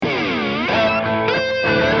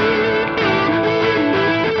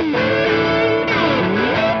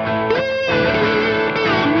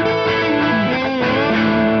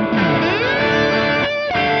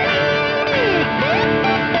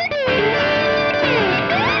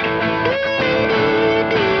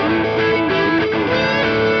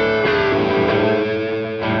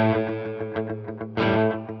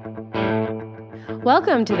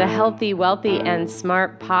Welcome to the Healthy, Wealthy, and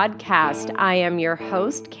Smart podcast. I am your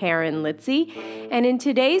host, Karen Litzy, and in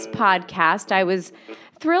today's podcast, I was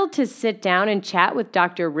thrilled to sit down and chat with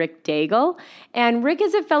Dr. Rick Daigle. And Rick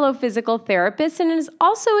is a fellow physical therapist and is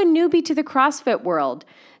also a newbie to the CrossFit world.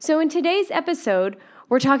 So in today's episode,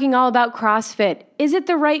 we're talking all about CrossFit. Is it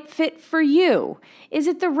the right fit for you? Is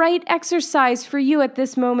it the right exercise for you at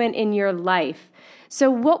this moment in your life? So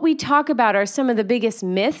what we talk about are some of the biggest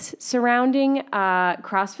myths surrounding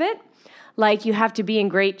CrossFit, like you have to be in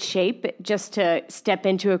great shape just to step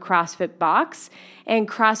into a CrossFit box, and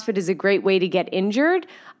CrossFit is a great way to get injured,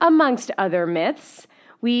 amongst other myths.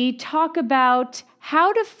 We talk about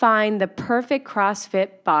how to find the perfect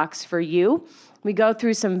CrossFit box for you. We go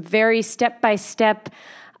through some very step-by-step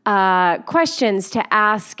questions to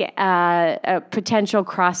ask a potential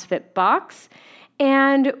CrossFit box,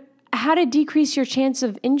 and how to decrease your chance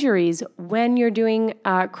of injuries when you're doing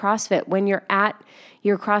CrossFit, when you're at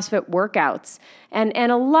your CrossFit workouts, and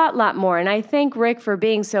a lot more. And I thank Rick for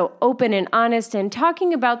being so open and honest and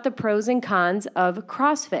talking about the pros and cons of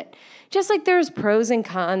CrossFit. Just like there's pros and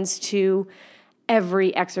cons to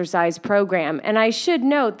every exercise program. And I should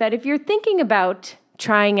note that if you're thinking about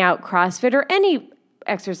trying out CrossFit or any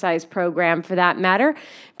exercise program for that matter,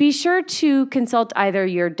 be sure to consult either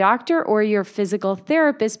your doctor or your physical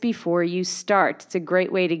therapist before you start. It's a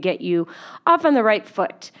great way to get you off on the right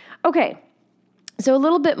foot. Okay, so a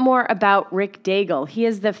little bit more about Rick Daigle. He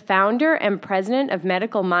is the founder and president of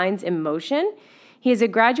Medical Minds in Motion. He is a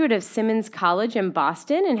graduate of Simmons College in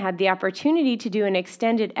Boston and had the opportunity to do an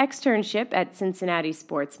extended externship at Cincinnati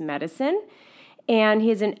Sports Medicine. And he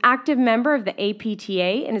is an active member of the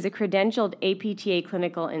APTA and is a credentialed APTA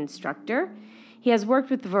Clinical Instructor. He has worked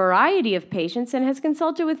with a variety of patients and has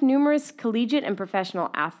consulted with numerous collegiate and professional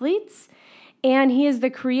athletes. And he is the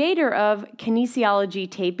creator of Kinesiology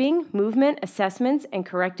Taping, Movement Assessments, and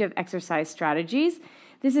Corrective Exercise Strategies.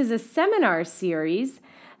 This is a seminar series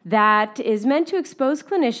that is meant to expose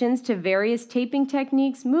clinicians to various taping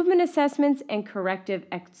techniques, movement assessments, and corrective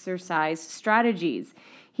exercise strategies.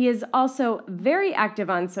 He is also very active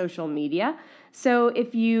on social media. So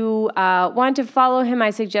if you want to follow him, I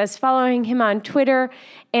suggest following him on Twitter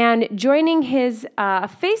and joining his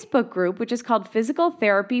Facebook group, which is called Physical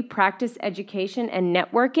Therapy, Practice Education, and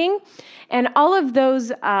Networking. And all of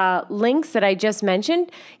those links that I just mentioned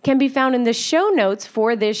can be found in the show notes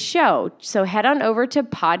for this show. So head on over to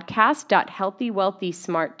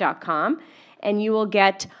podcast.healthywealthysmart.com and you will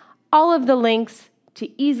get all of the links to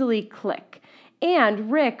easily click.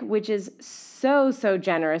 And Rick, which is so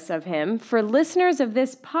generous of him, for listeners of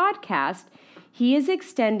this podcast, he is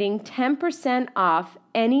extending 10% off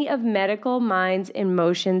any of Medical Minds in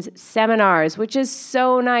Motion's seminars, which is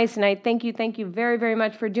so nice. And I thank you very, very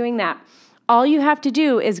much for doing that. All you have to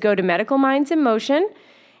do is go to Medical Minds in Motion,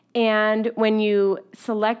 and when you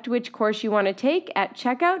select which course you want to take at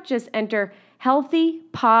checkout, just enter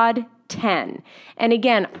HealthyPod10. And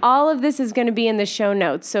again, all of this is going to be in the show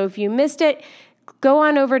notes. So if you missed it, go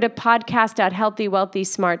on over to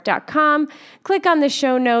podcast.healthywealthysmart.com, click on the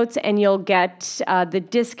show notes, and you'll get the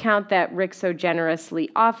discount that Rick so generously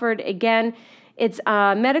offered. Again, it's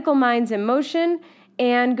Medical Minds in Motion,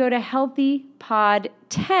 and go to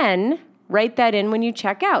HealthyPod10, write that in when you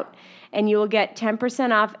check out, and you will get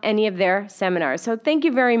 10% off any of their seminars. So thank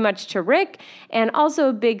you very much to Rick, and also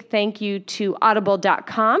a big thank you to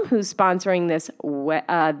Audible.com, who's sponsoring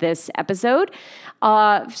this episode.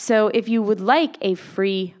 So if you would like a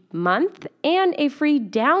free month and a free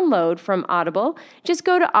download from Audible, just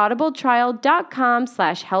go to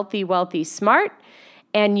audibletrial.com/healthywealthysmart,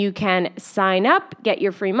 and you can sign up, get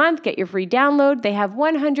your free month, get your free download. They have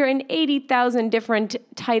 180,000 different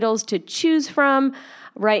titles to choose from.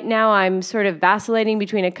 Right now, I'm sort of vacillating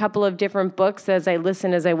between a couple of different books as I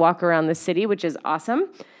walk around the city, which is awesome.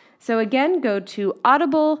 So again, go to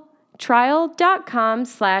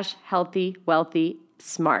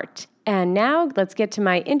audibletrial.com/healthywealthysmart. And now let's get to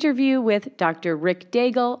my interview with Dr. Rick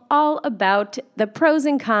Daigle, all about the pros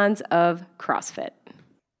and cons of CrossFit.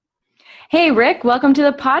 Hey, Rick, welcome to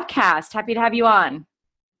the podcast. Happy to have you on.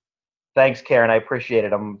 Thanks, Karen. I appreciate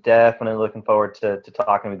it. I'm definitely looking forward to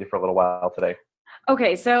talking with you for a little while today.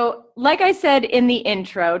 Okay, so like I said in the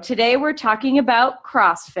intro, today we're talking about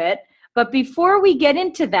CrossFit. But before we get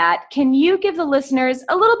into that, can you give the listeners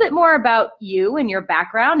a little bit more about you and your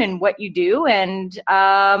background and what you do and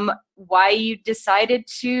why you decided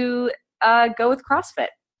to go with CrossFit?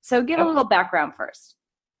 So give a little background first.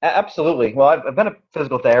 Absolutely. Well, I've been a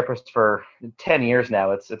physical therapist for 10 years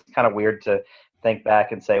now. It's kind of weird to think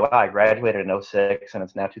back and say, wow, I graduated in '06 and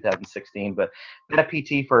it's now 2016, but been a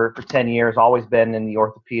PT for 10 years, always been in the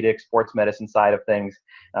orthopedic sports medicine side of things.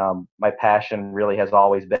 My passion really has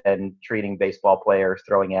always been treating baseball players,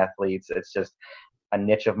 throwing athletes. It's just a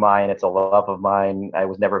niche of mine. It's a love of mine. I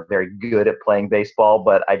was never very good at playing baseball,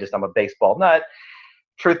 but I'm a baseball nut.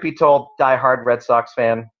 Truth be told, diehard Red Sox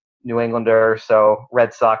fan, New Englander. So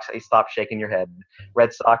Red Sox, hey, stop shaking your head.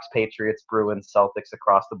 Red Sox, Patriots, Bruins, Celtics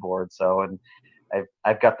across the board. So, and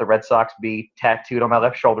I've got the Red Sox B tattooed on my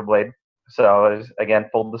left shoulder blade. So again,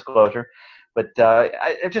 full disclosure. But I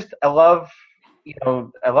love,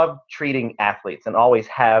 I love treating athletes and always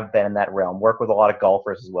have been in that realm. Work with a lot of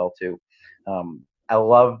golfers as well too. I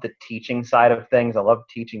love the teaching side of things. I love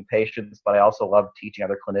teaching patients, but I also love teaching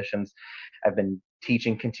other clinicians. I've been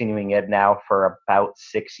teaching continuing ed now for about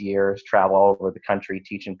 6 years, travel all over the country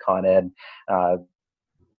teaching con ed.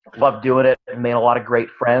 Love doing it. Made a lot of great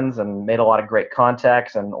friends and made a lot of great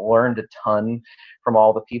contacts and learned a ton from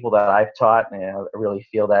all the people that I've taught. And I really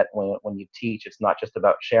feel that when you teach, it's not just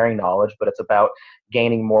about sharing knowledge, but it's about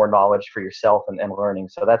gaining more knowledge for yourself and learning.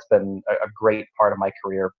 So that's been a great part of my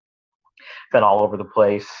career. Been all over the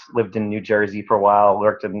place. Lived in New Jersey for a while.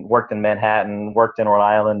 Worked in Manhattan. Worked in Rhode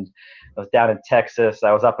Island. I was down in Texas.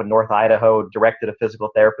 I was up in North Idaho. Directed a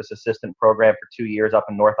physical therapist assistant program for 2 years up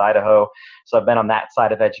in North Idaho. So I've been on that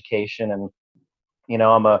side of education, and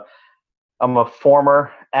I'm a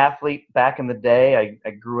former athlete back in the day.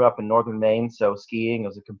 I grew up in northern Maine, so skiing. I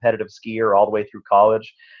was a competitive skier all the way through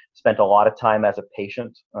college. Spent a lot of time as a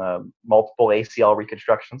patient, multiple ACL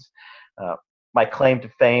reconstructions. My claim to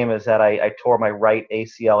fame is that I tore my right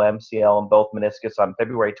ACL, MCL, and both meniscus on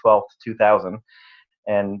February 12th, 2000,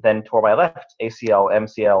 and then tore my left ACL,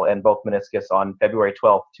 MCL, and both meniscus on February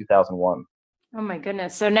 12th, 2001. Oh my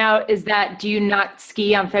goodness. So now do you not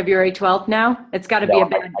ski on February 12th now? It's got to be a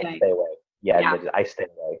bad day. I stay away. Yeah, I stay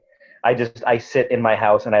away. I sit in my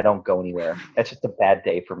house and I don't go anywhere. It's just a bad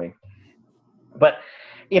day for me. But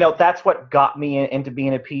that's what got me into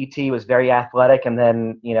being a PT, was very athletic, and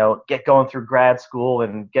then, get going through grad school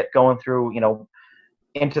and get going through,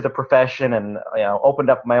 into the profession, and, opened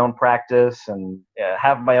up my own practice and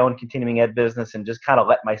have my own continuing ed business, and just kind of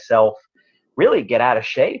let myself really get out of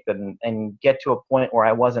shape and get to a point where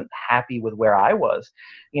I wasn't happy with where I was.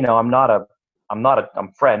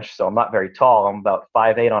 I'm French, so I'm not very tall. I'm about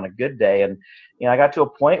 5'8" on a good day. And, I got to a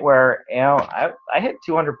point where, I hit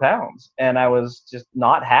 200 pounds and I was just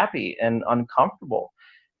not happy and uncomfortable.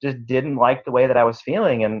 Just didn't like the way that I was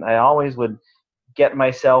feeling. And I always would get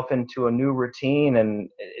myself into a new routine, and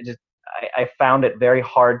I found it very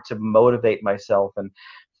hard to motivate myself and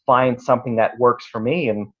find something that works for me.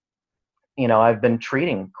 And, I've been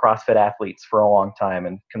treating CrossFit athletes for a long time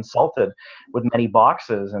and consulted with many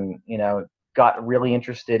boxes, and, got really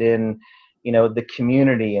interested in, the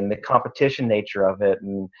community and the competition nature of it.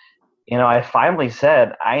 And, I finally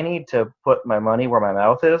said, I need to put my money where my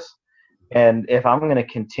mouth is. And if I'm going to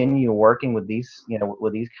continue working with these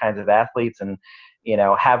kinds of athletes and,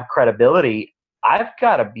 have credibility, I've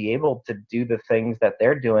got to be able to do the things that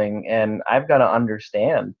they're doing, and I've got to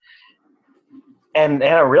understand. And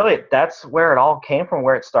really, that's where it all came from,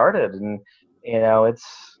 where it started. And,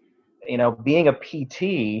 it's, being a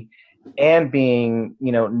PT and being,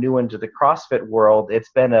 new into the CrossFit world, it's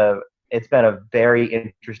been a very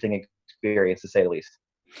interesting experience, to say the least.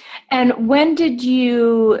 And when did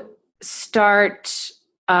you start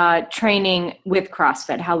training with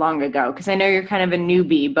CrossFit? How long ago? Because I know you're kind of a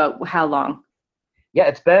newbie, but how long? Yeah,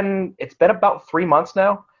 it's been about 3 months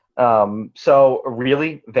now. So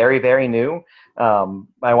really very, very new.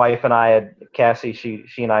 My wife and I Cassie, she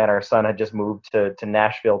and I and our son had just moved to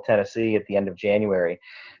Nashville, Tennessee at the end of January.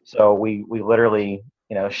 So we literally,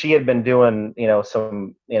 she had been doing,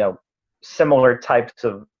 some, similar types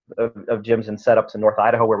of gyms and setups in North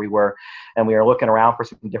Idaho where we were, and we were looking around for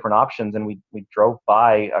some different options, and we drove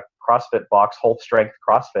by a CrossFit box, Whole Strength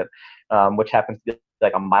CrossFit, which happens to be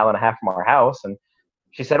like a mile and a half from our house. And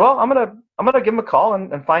she said, well, I'm gonna give him a call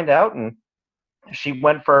and find out. And she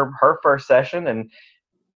went for her first session, and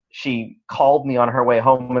she called me on her way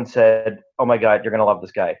home and said, oh my God, you're gonna love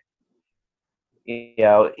this guy.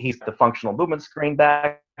 He's the functional movement screen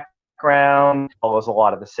background, follows a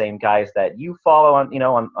lot of the same guys that you follow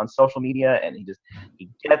on social media, and he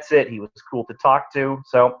gets it. He was cool to talk to.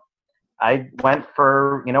 So I went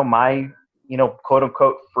for, my, quote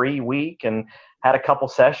unquote free week, and had a couple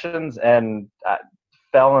sessions, and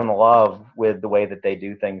fell in love with the way that they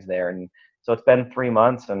do things there. And so it's been 3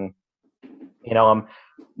 months, and, I'm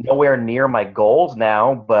nowhere near my goals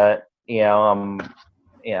now, but, and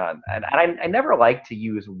I never like to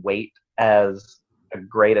use weight as a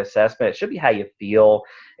great assessment. It should be how you feel.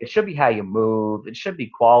 It should be how you move. It should be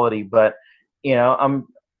quality. But I'm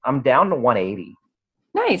down to 180.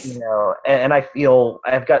 Nice. And I feel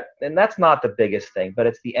and that's not the biggest thing, but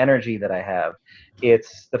it's the energy that I have.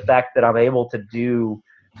 It's the fact that I'm able to do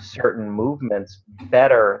certain movements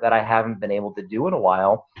better that I haven't been able to do in a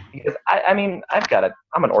while, because I'm an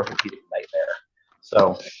orthopedic nightmare.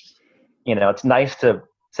 So, it's nice to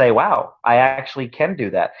say, wow, I actually can do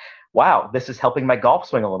that. Wow, this is helping my golf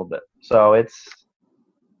swing a little bit. So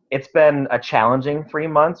it's been a challenging 3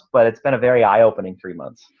 months, but it's been a very eye-opening 3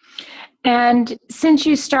 months. And since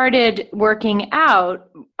you started working out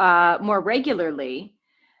more regularly,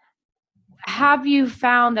 have you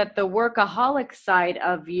found that the workaholic side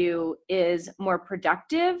of you is more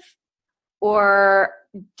productive, or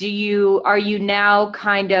are you now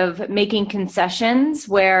kind of making concessions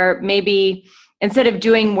where maybe instead of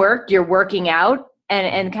doing work, you're working out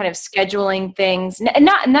and kind of scheduling things?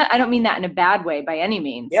 Not, I don't mean that in a bad way by any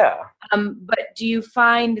means. Yeah. But do you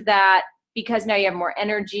find that because now you have more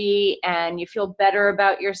energy and you feel better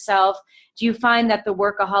about yourself, do you find that the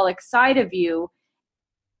workaholic side of you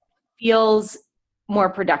feels more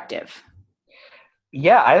productive?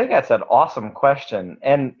 Yeah, I think that's an awesome question.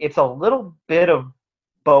 And it's a little bit of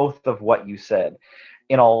both of what you said.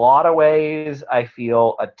 In a lot of ways, I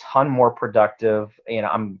feel a ton more productive.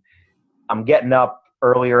 I'm getting up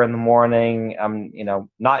earlier in the morning. I'm,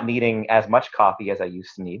 not needing as much coffee as I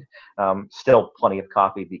used to need. Still plenty of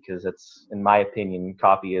coffee, because it's, in my opinion,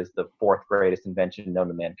 coffee is the fourth greatest invention known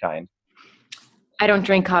to mankind. I don't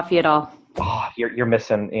drink coffee at all. Oh, you're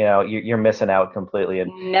missing, you're missing out completely.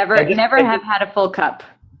 And never have had a full cup.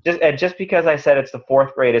 Just because I said it's the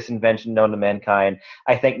fourth greatest invention known to mankind,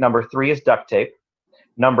 I think number 3 is duct tape,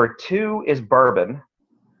 number 2 is bourbon,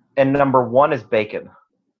 and number 1 is bacon.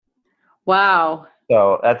 Wow.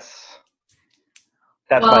 So that's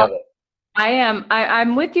my list.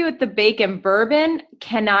 I'm with you with the bacon. Bourbon,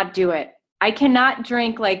 cannot do it. I cannot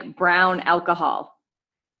drink like brown alcohol.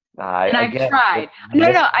 I've tried.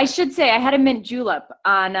 No, I should say I had a mint julep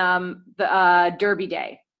on the Derby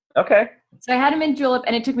Day. Okay. So I had a mint julep,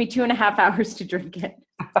 and it took me 2.5 hours to drink it.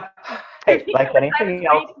 Hey, like anything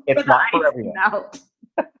else, it's not for everyone.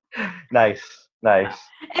 Nice.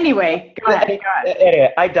 Anyway, go ahead.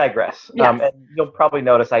 Anyway, I digress. Yes. And you'll probably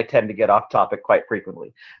notice I tend to get off topic quite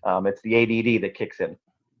frequently. It's the ADD that kicks in.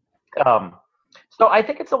 So I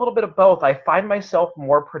think it's a little bit of both. I find myself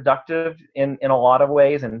more productive in a lot of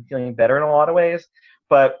ways and feeling better in a lot of ways.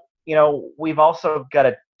 But, we've also got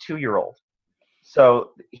a 2-year-old.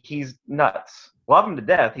 So he's nuts. Love him to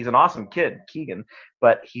death. He's an awesome kid, Keegan,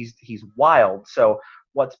 but he's wild. So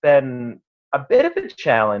what's been a bit of a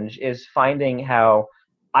challenge is finding how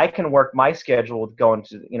I can work my schedule with going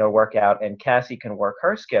to, work out, and Cassie can work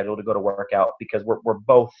her schedule to go to work out, because we're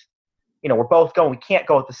both going. We can't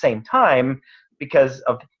go at the same time because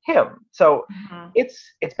of him. So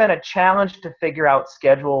it's been a challenge to figure out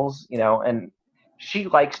schedules, and she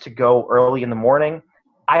likes to go early in the morning.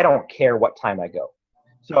 I don't care what time I go.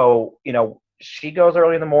 So, she goes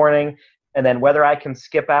early in the morning, and then whether I can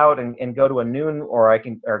skip out and go to a noon, or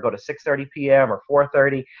go to 6:30 p.m. or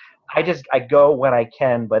 4:30, I go when I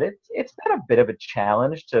can. But it's been a bit of a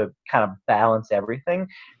challenge to kind of balance everything.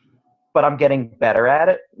 But I'm getting better at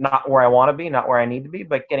it. Not where I want to be, not where I need to be,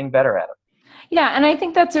 but getting better at it. Yeah, and I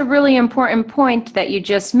think that's a really important point that you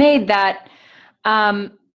just made, that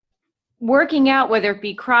working out, whether it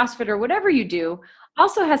be CrossFit or whatever you do,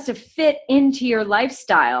 also has to fit into your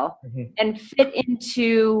lifestyle and fit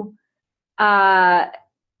into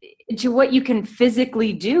what you can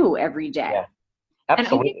physically do every day. Yeah,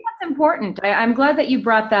 absolutely. And I think that's important. I'm glad that you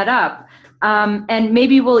brought that up. And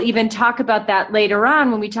maybe we'll even talk about that later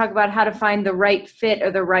on when we talk about how to find the right fit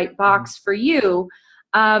or the right box for you.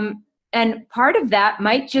 And part of that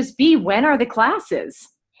might just be, when are the classes?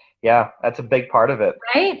 Yeah, that's a big part of it.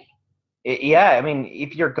 Right? Yeah,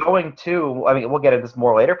 if you're going to, we'll get into this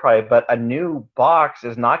more later probably, but a new box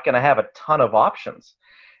is not going to have a ton of options.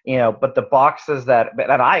 But the boxes and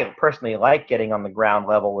I personally like getting on the ground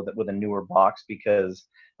level with a newer box, because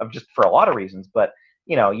of just for a lot of reasons. But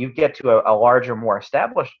you get to a larger, more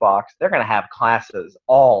established box, they're going to have classes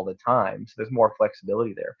all the time, so there's more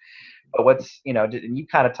flexibility there. But what's you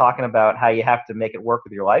kind of talking about how you have to make it work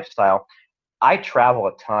with your lifestyle. I travel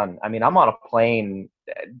a ton. I'm on a plane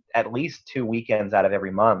at least 2 weekends out of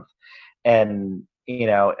every month, and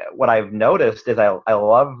what I've noticed is I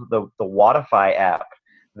love the Modifies app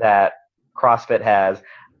that CrossFit has.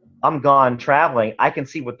 I'm gone traveling. I can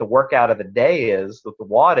see what the workout of the day is, what the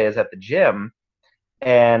WOD is at the gym,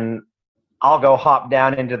 and I'll go hop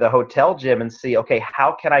down into the hotel gym and see, okay,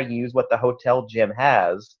 how can I use what the hotel gym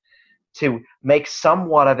has to make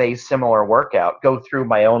somewhat of a similar workout, go through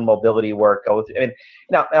my own mobility work, and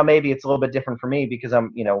now maybe it's a little bit different for me because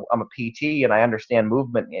I'm a PT and I understand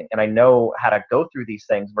movement and I know how to go through these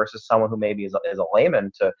things versus someone who maybe is a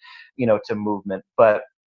layman to movement. But,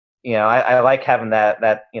 I like having that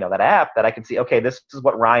app that I can see, okay, this is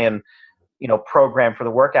what Ryan, programmed for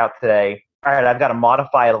the workout today. All right, I've got to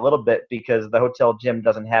modify it a little bit because the hotel gym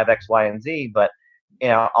doesn't have X, Y, and Z, but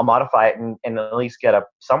I'll modify it and at least get a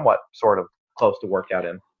somewhat sort of close to workout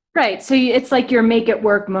in. Right. So it's like your make it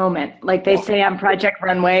work moment, like they say on Project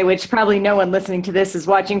Runway, which probably no one listening to this is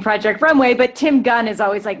watching Project Runway, but Tim Gunn is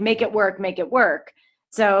always like, make it work, make it work.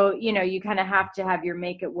 So, you kind of have to have your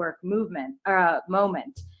make it work moment. I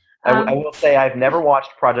will say I've never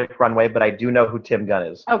watched Project Runway, but I do know who Tim Gunn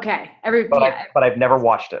is. Okay. But I've never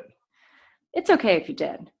watched it. It's okay if you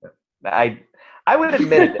did. I would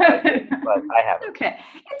admit it, but I haven't. Okay.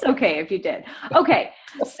 It's okay if you did. Okay.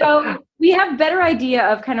 So we have a better idea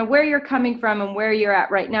of kind of where you're coming from and where you're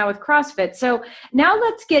at right now with CrossFit. So now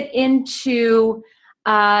let's get into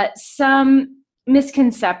some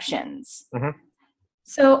misconceptions. Mm-hmm.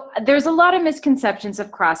 So there's a lot of misconceptions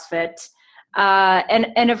of CrossFit.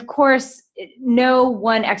 And of course, no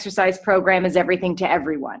one exercise program is everything to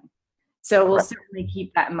everyone. So we'll certainly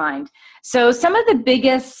keep that in mind. So some of the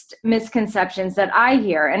biggest misconceptions that I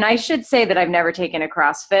hear, and I should say that I've never taken a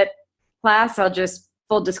CrossFit class.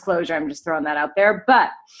 Full disclosure, I'm just throwing that out there.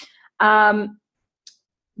 But one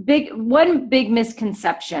big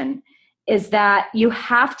misconception is that you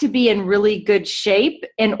have to be in really good shape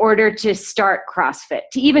in order to start CrossFit.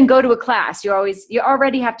 To even go to a class, you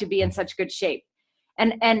already have to be in such good shape.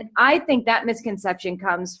 And I think that misconception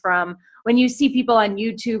comes from when you see people on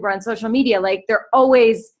YouTube or on social media, like they're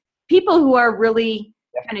always people who are really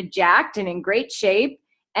kind of jacked and in great shape,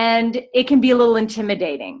 and it can be a little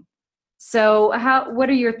intimidating. So what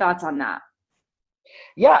are your thoughts on that?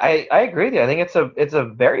 Yeah, I agree with you. I think it's a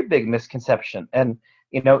very big misconception. And,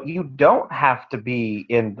 you don't have to be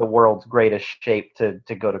in the world's greatest shape to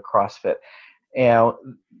go to CrossFit.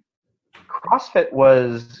 CrossFit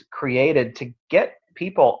was created to get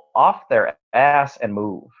people off their ass and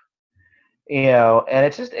move. And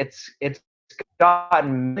it's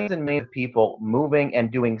gotten millions and millions of people moving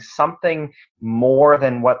and doing something more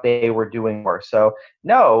than what they were doing before. So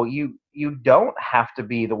no, you don't have to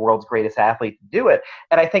be the world's greatest athlete to do it.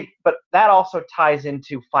 And I think, but that also ties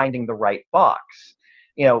into finding the right box.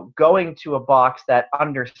 Going to a box that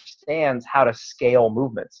understands how to scale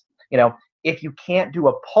movements. If you can't do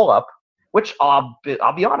a pull-up, which I'll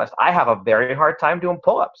be honest, I have a very hard time doing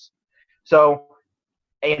pull-ups. So,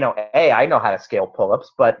 I know how to scale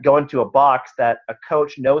pull-ups, but going to a box that a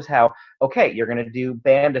coach knows how, okay, you're going to do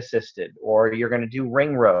band assisted, or you're going to do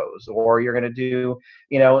ring rows, or you're going to do,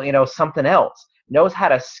 something else, knows how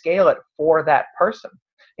to scale it for that person.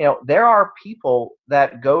 There are people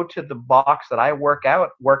that go to the box that I work out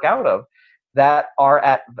of that are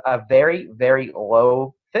at a very, very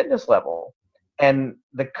low fitness level. And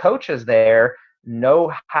the coaches there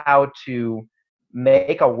know how to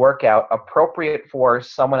make a workout appropriate for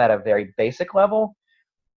someone at a very basic level,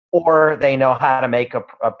 or they know how to make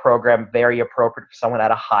a program very appropriate for someone at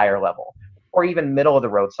a higher level, or even middle of the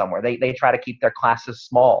road somewhere. They try to keep their classes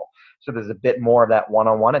small, so there's a bit more of that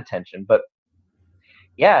one-on-one attention. But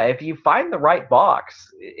yeah, if you find the right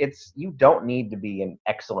box, you don't need to be in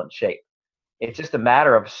excellent shape. It's just a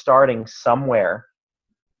matter of starting somewhere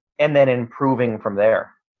and then improving from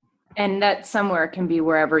there. And that somewhere can be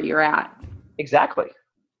wherever you're at. Exactly.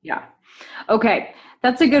 Yeah. Okay.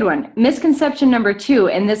 That's a good one. Misconception number 2,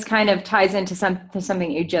 and this kind of ties into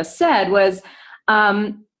something you just said, was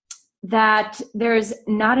that there's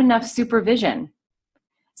not enough supervision.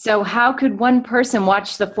 So how could one person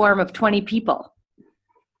watch the form of 20 people?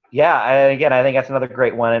 Yeah. Again, I think that's another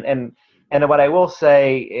great one. And what I will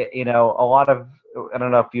say, a lot of, I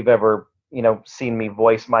don't know if you've ever, seen me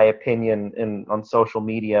voice my opinion on social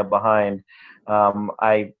media behind,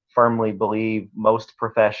 I firmly believe most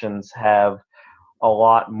professions have a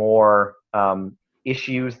lot more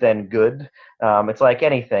issues than good. It's like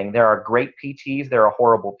anything. There are great PTs, there are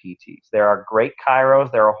horrible PTs. There are great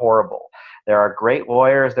chiros, there are horrible. There are great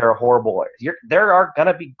lawyers, there are horrible lawyers. There are going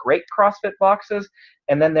to be great CrossFit boxes,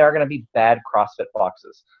 and then there are going to be bad CrossFit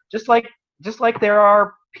boxes. Just like there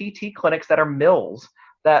are PT clinics that are mills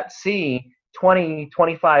that see 20,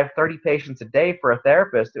 25, 30 patients a day for a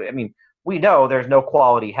therapist. I mean, we know there's no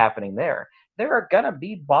quality happening there. There are going to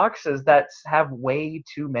be boxes that have way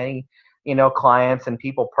too many, clients and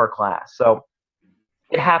people per class. So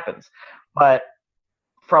it happens. But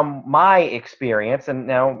from my experience, and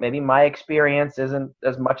now maybe my experience isn't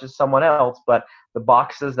as much as someone else, but the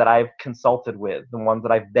boxes that I've consulted with, the ones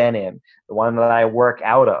that I've been in, the one that I work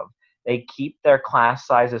out of, they keep their class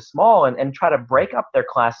sizes small and try to break up their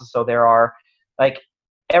classes. So there are, like,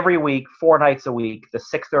 every week, 4 nights a week, the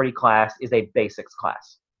 6:30 class is a basics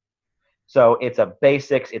class. So it's a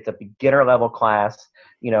basics, it's a beginner level class.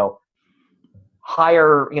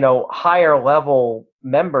 Higher level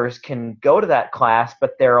members can go to that class,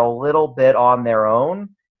 but they're a little bit on their own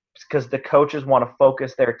because the coaches want to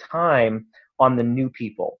focus their time on the new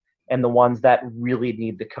people and the ones that really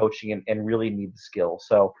need the coaching and really need the skills.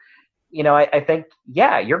 So, I think,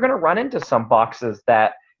 you're going to run into some boxes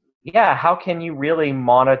that, how can you really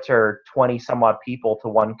monitor 20 some odd people to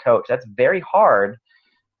one coach? That's very hard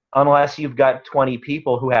unless you've got 20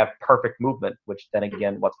 people who have perfect movement, which then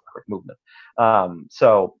again, what's perfect movement?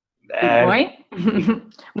 Good point.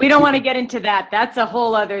 We don't want to get into that. That's a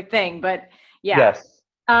whole other thing, but yeah. Yes.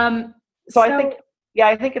 So I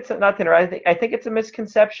think it's not to interrupt. I think it's a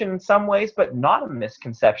misconception in some ways, but not a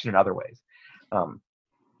misconception in other ways.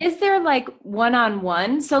 Is there like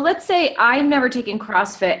one-on-one? So let's say I've never taken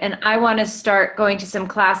CrossFit and I want to start going to some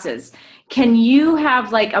classes. Can you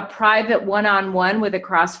have like a private one-on-one with a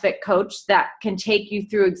CrossFit coach that can take you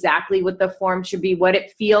through exactly what the form should be, what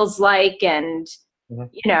it feels like, and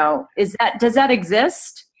does that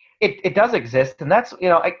exist? It does exist, and that's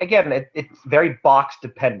again, it's very box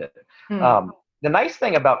dependent. The nice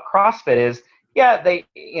thing about CrossFit is, they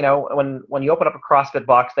when you open up a CrossFit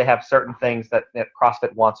box, they have certain things that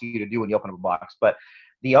CrossFit wants you to do when you open up a box, but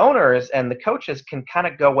the owners and the coaches can kind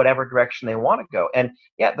of go whatever direction they want to go. And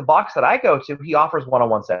the box that I go to, he offers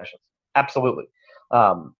one-on-one sessions. Absolutely.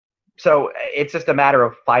 So it's just a matter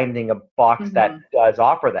of finding a box that does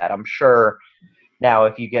offer that. I'm sure now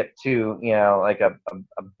if you get to, like a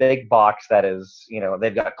big box that is,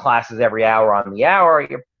 they've got classes every hour on the hour,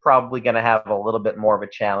 you're probably going to have a little bit more of a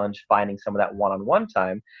challenge finding some of that one-on-one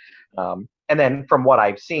time. And then from what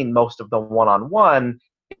I've seen, most of the one-on-one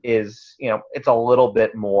is, it's a little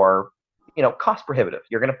bit more, cost prohibitive.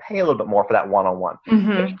 You're going to pay a little bit more for that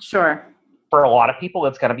one-on-one. Sure. For a lot of people,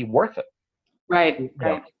 it's going to be worth it. Right.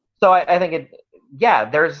 Right. So I think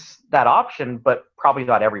there's that option, but probably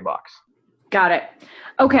not every box. Got it.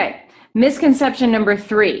 Okay. Misconception number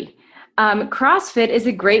 3. CrossFit is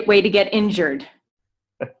a great way to get injured.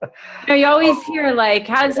 You always hear like,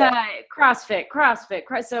 how's that CrossFit.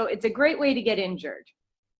 So it's a great way to get injured.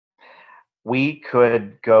 We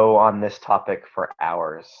could go on this topic for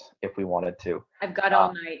hours if we wanted to. I've got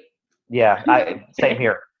all night. Yeah, same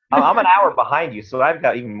here. I'm an hour behind you, so I've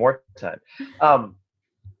got even more time.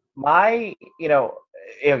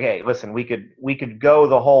 Okay, listen, we could go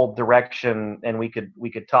the whole direction, and we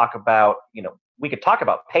could talk about, we could talk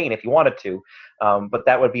about pain if you wanted to, but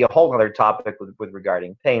that would be a whole other topic with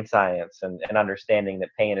regarding pain science and understanding that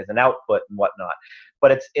pain is an output and whatnot.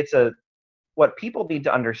 But what people need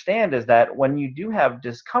to understand is that when you do have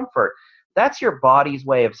discomfort, that's your body's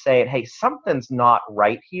way of saying, hey, something's not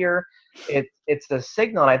right here. It's a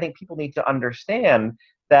signal, and I think people need to understand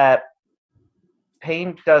that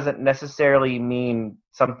pain doesn't necessarily mean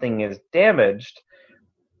something is damaged,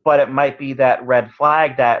 but it might be that red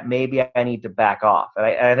flag that maybe I need to back off. And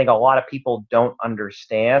I think a lot of people don't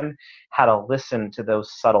understand how to listen to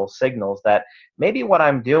those subtle signals that maybe what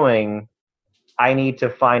I'm doing, I need to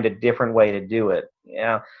find a different way to do it.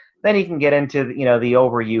 Then you can get into, the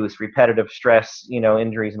overuse, repetitive stress,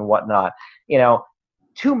 injuries and whatnot.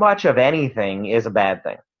 Too much of anything is a bad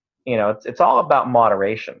thing. It's all about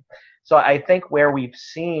moderation. So I think where we've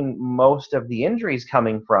seen most of the injuries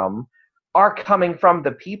coming from are coming from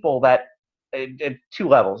the people that, at 2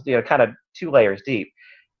 levels, kind of 2 layers deep.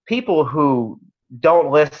 People who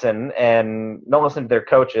don't listen to their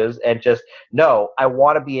coaches and just, no, I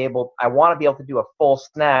want to be able to do a full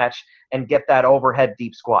snatch and get that overhead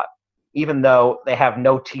deep squat, even though they have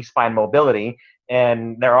no T-spine mobility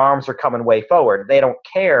and their arms are coming way forward. They don't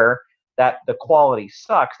care that the quality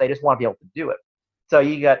sucks. They just want to be able to do it. So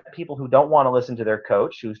you got people who don't want to listen to their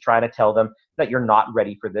coach, who's trying to tell them that you're not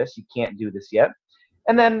ready for this, you can't do this yet.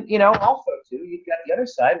 And then, also too, you've got the other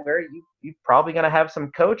side where you're probably going to have some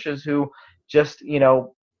coaches who just,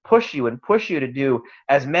 push you to do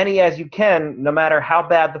as many as you can, no matter how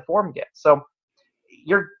bad the form gets. So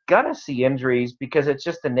you're going to see injuries because it's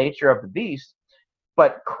just the nature of the beast.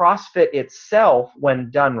 But CrossFit itself, when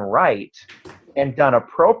done right and done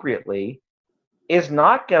appropriately, is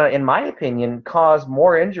not going to, in my opinion, cause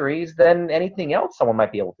more injuries than anything else someone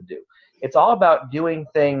might be able to do. It's all about doing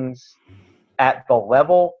things at the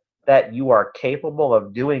level that you are capable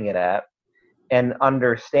of doing it at and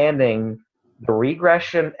understanding the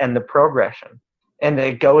regression and the progression. And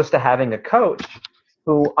it goes to having a coach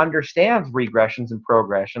who understands regressions and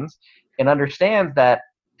progressions and understands that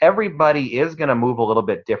everybody is going to move a little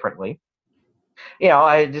bit differently.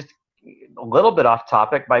 I just, a little bit off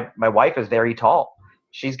topic, my wife is very tall.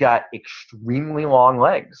 She's got extremely long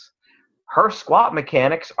legs. Her squat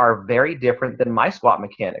mechanics are very different than my squat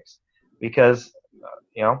mechanics because,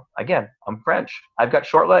 again, I'm French. I've got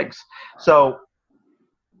short legs. So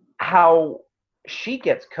how she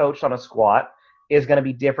gets coached on a squat is going to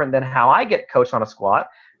be different than how I get coached on a squat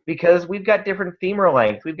because we've got different femur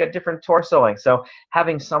length, we've got different torso length. So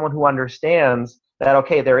having someone who understands that,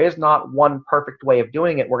 okay, there is not one perfect way of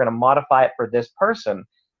doing it, we're going to modify it for this person,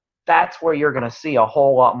 that's where you're going to see a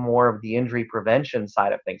whole lot more of the injury prevention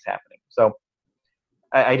side of things happening. So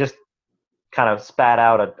I just kind of spat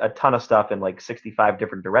out a ton of stuff in like 65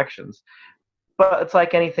 different directions. But it's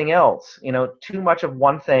like anything else, too much of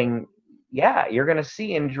one thing, you're going to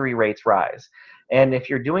see injury rates rise. And if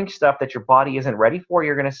you're doing stuff that your body isn't ready for,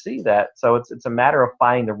 you're going to see that. So it's a matter of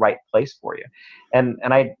finding the right place for you. And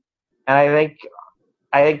I think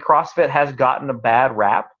CrossFit has gotten a bad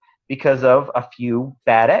rap because of a few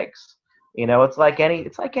bad eggs. It's like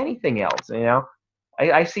anything else.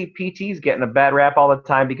 I see PTs getting a bad rap all the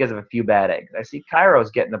time because of a few bad eggs. I see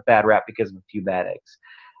chiros getting a bad rap because of a few bad eggs.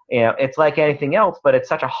 It's like anything else, but it's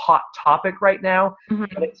such a hot topic right now. Mm-hmm.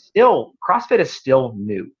 But CrossFit is still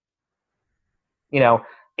new.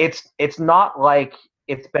 It's not like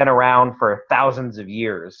it's been around for thousands of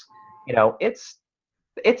years. It's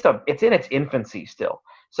in its infancy still.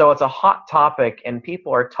 So it's a hot topic and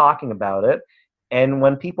people are talking about it. And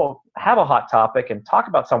when people have a hot topic and talk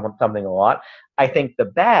about something a lot, I think the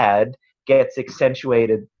bad gets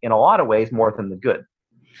accentuated in a lot of ways more than the good.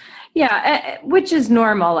 Yeah, which is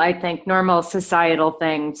normal, I think, normal societal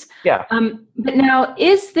things. Yeah. But now,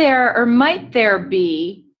 is there or might there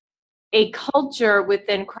be a culture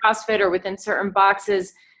within CrossFit or within certain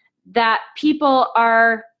boxes that people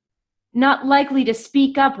are not likely to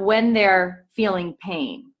speak up when they're feeling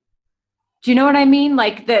pain? Do you know what I mean?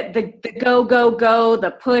 Like the go, go, go,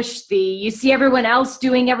 the push, you see everyone else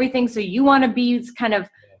doing everything, so you want to be kind of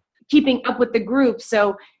keeping up with the group.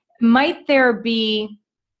 So might there be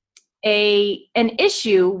an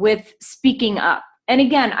issue with speaking up? And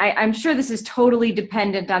again, I'm sure this is totally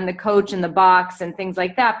dependent on the coach and the box and things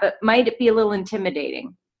like that, but might it be a little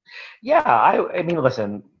intimidating? Yeah, I mean,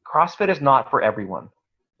 listen, CrossFit is not for everyone.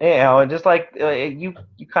 Just like you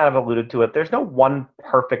kind of alluded to it, there's no one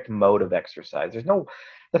perfect mode of exercise.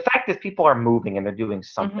 The fact is people are moving and they're doing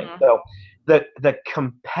something. Mm-hmm. So the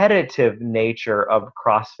competitive nature of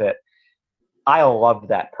CrossFit, I love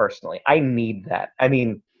that personally. I need that. I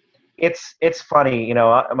mean, it's funny,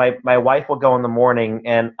 my wife will go in the morning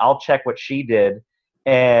and I'll check what she did,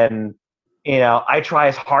 and I try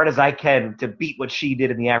as hard as I can to beat what she did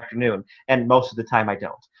in the afternoon, and most of the time I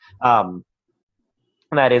don't.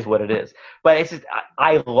 And that is what it is. But it's just,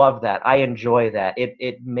 I love that. I enjoy that.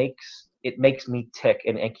 It makes me tick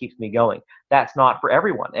and keeps me going. That's not for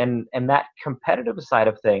everyone. And that competitive side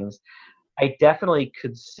of things, I definitely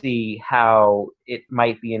could see how it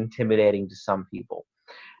might be intimidating to some people.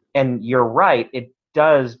 And you're right, it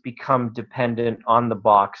does become dependent on the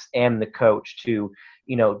box and the coach to,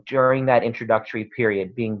 during that introductory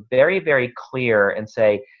period, being very, very clear and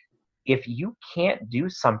say, if you can't do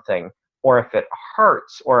something, or if it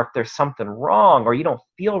hurts, or if there's something wrong, or you don't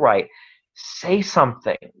feel right, say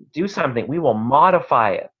something, do something. We will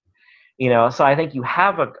modify it. So I think you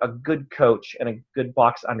have a good coach and a good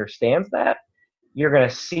box understands that, you're going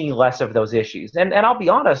to see less of those issues. And I'll be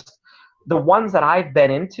honest, the ones that I've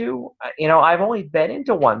been into, I've only been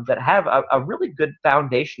into ones that have a really good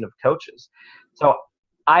foundation of coaches. So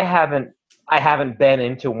I haven't been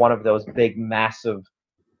into one of those big, massive,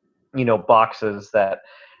 boxes that,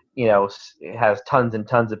 has tons and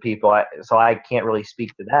tons of people. So I can't really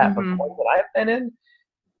speak to that. Mm-hmm. But the ones that I've been in,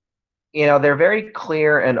 they're very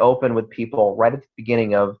clear and open with people right at the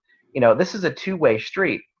beginning of, this is a two-way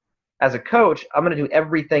street. As a coach, I'm going to do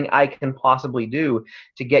everything I can possibly do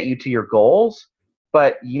to get you to your goals.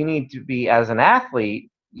 But you need to be, as an athlete,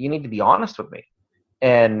 you need to be honest with me.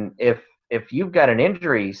 And if you've got an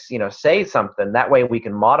injury, say something. That way we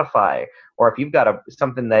can modify. Or if you've got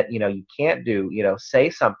something that, you can't do, say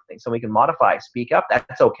something so we can modify, speak up.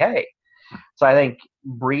 That's okay. So I think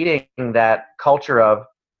breeding that culture of,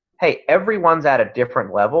 hey, everyone's at a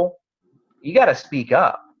different level. You got to speak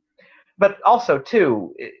up. But also,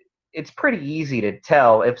 too, it's pretty easy to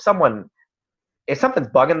tell if something's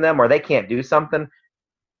bugging them or they can't do something.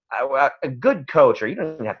 a good coach, or you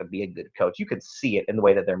don't even have to be a good coach, you can see it in the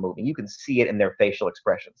way that they're moving. You can see it in their facial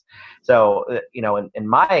expressions. So, in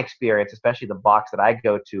my experience, especially the box that I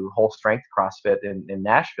go to, Whole Strength CrossFit in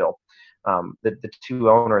Nashville, the two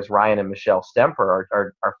owners, Ryan and Michelle Stemper,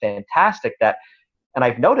 are fantastic. And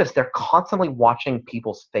I've noticed they're constantly watching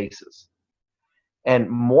people's faces. And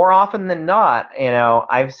more often than not,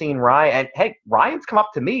 I've seen Ryan, and hey, Ryan's come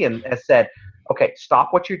up to me and has said, okay,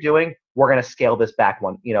 stop what you're doing. We're going to scale this back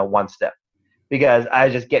one step, because I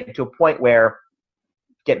was just getting to a point where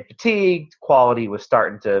getting fatigued, quality was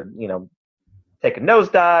starting to, take a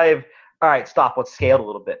nosedive. All right, stop, let's scale it a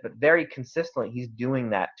little bit. But very consistently, he's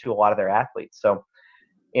doing that to a lot of their athletes. So,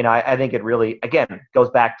 I think it really, again,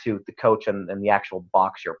 goes back to the coach and the actual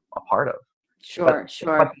box you're a part of. Sure.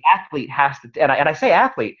 But the athlete has to, and I say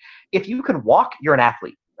athlete, if you can walk, you're an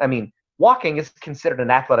athlete. I mean, walking is considered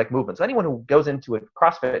an athletic movement. So anyone who goes into a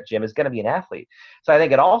CrossFit gym is going to be an athlete. So I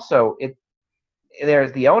think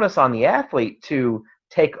there's the onus on the athlete to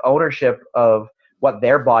take ownership of what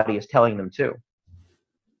their body is telling them to.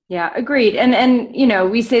 Yeah, agreed. And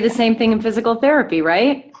we say the same thing in physical therapy,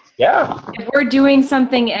 right? Yeah. If we're doing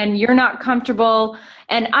something and you're not comfortable,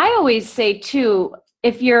 and I always say too,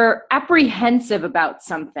 if you're apprehensive about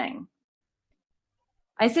something,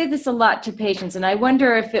 I say this a lot to patients, and I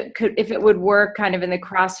wonder if it would work kind of in the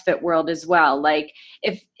CrossFit world as well. Like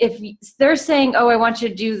if they're saying, oh, I want you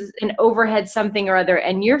to do an overhead something or other,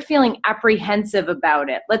 and you're feeling apprehensive about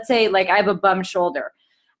it. Let's say like I have a bum shoulder.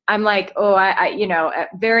 I'm like, oh,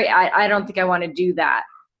 I don't think I want to do that.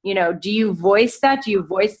 Do you voice that? Do you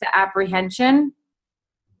voice the apprehension?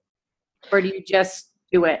 Or do you just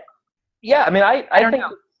do it? Yeah, I mean, I think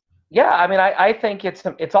know. Yeah, I mean, I think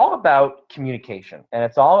it's all about communication, and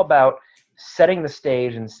it's all about setting the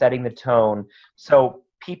stage and setting the tone so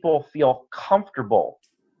people feel comfortable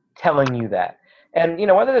telling you that. And,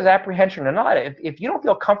 whether there's apprehension or not, if you don't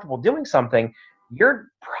feel comfortable doing something,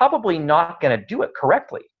 you're probably not going to do it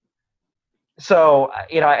correctly. So,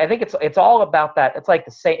 I think it's all about that. It's like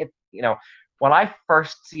the same, when I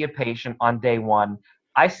first see a patient on day one,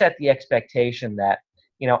 I set the expectation that,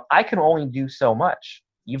 I can only do so much.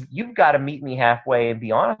 You've got to meet me halfway and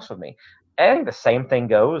be honest with me. I think the same thing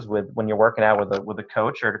goes with when you're working out with a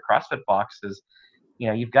coach or at a CrossFit box is,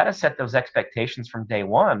 you've got to set those expectations from day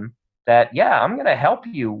one that, yeah, I'm going to help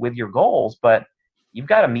you with your goals, but you've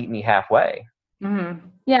got to meet me halfway. Mm-hmm.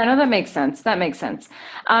 Yeah, no, that makes sense. And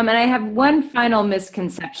I have one final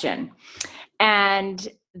misconception, and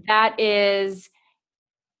that is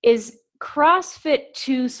CrossFit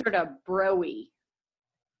too sort of bro-y?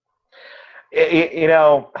 Do you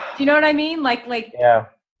know what I mean? Like, yeah,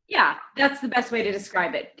 that's the best way to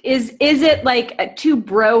describe it. Is it like a too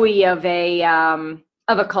bro-y of a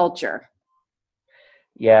culture?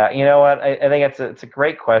 Yeah, you know what? I think it's a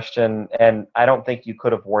great question, and I don't think you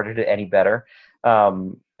could have worded it any better.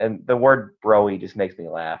 And the word bro-y just makes me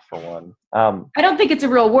laugh, for one. I don't think it's a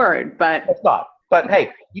real word, but it's not. But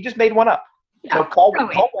hey, you just made one up. Yeah, so call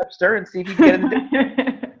Webster and see if you can get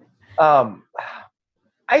it.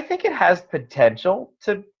 I think it has potential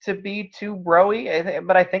to be too bro-y,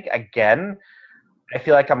 but I think, again, I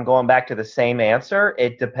feel like I'm going back to the same answer.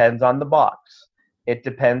 It depends on the box. It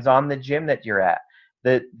depends on the gym that you're at.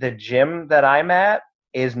 The gym that I'm at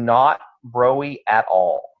is not bro-y at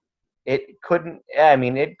all. It couldn't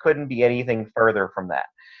be anything further from that.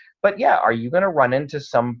 But yeah, are you going to run into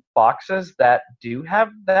some boxes that do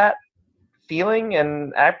have that feeling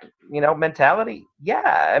and mentality?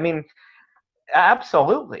 Yeah, I mean,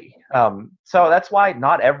 absolutely. So that's why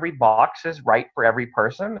not every box is right for every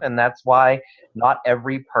person, and that's why not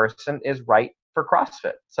every person is right for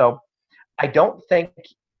CrossFit. So I don't think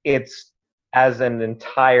it's as an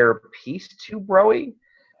entire piece too bro-y,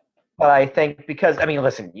 but I think because,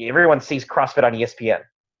 listen, everyone sees CrossFit on ESPN.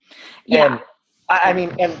 Yeah. And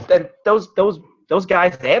and those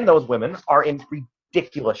guys and those women are in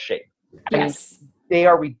ridiculous shape. Yes. They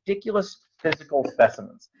are ridiculous physical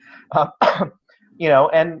specimens. There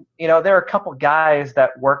are a couple guys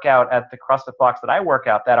that work out at the CrossFit box that I work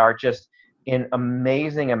out that are just in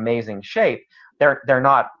amazing shape. They're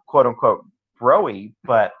not quote unquote bro-y,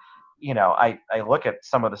 but I look at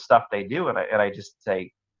some of the stuff they do and I just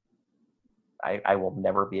say, I will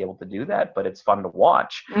never be able to do that, but it's fun to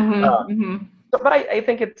watch. But I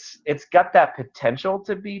think it's got that potential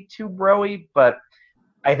to be too bro-y, but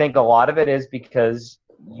I think a lot of it is because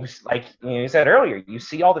you said earlier, you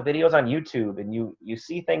see all the videos on YouTube and you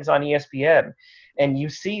see things on ESPN and you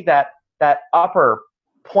see that upper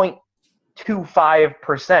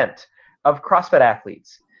 0.25% of CrossFit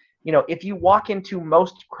athletes. If you walk into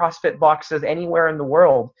most CrossFit boxes anywhere in the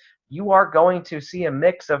world, you are going to see a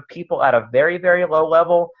mix of people at a very, very low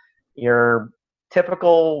level, your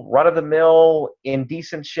typical run-of-the-mill, in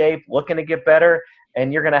decent shape, looking to get better,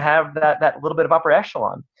 and you're going to have that little bit of upper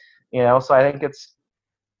echelon. So I think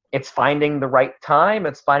it's finding the right time,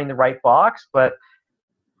 it's finding the right box, but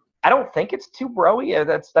I don't think it's too broy.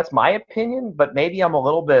 That's my opinion, but maybe I'm a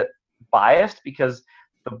little bit biased because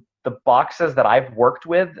the boxes that I've worked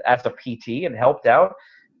with as a PT and helped out,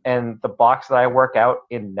 and the box that I work out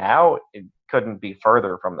in now, it couldn't be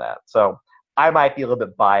further from that. So I might be a little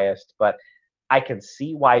bit biased, but I can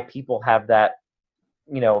see why people have that,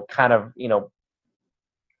 kind of,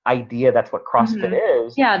 idea that's what CrossFit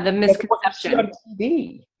is. Yeah, the misconception. On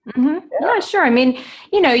TV. Yeah, sure. I mean,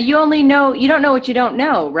 you don't know what you don't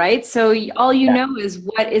know, right? So all you know is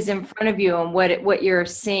what is in front of you and what you're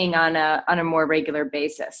seeing on a more regular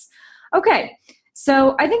basis. Okay.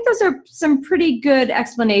 So I think those are some pretty good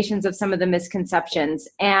explanations of some of the misconceptions,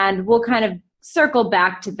 and we'll kind of circle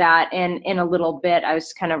back to that in a little bit. I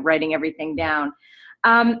was kind of writing everything down.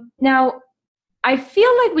 Now, I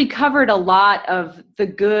feel like we covered a lot of the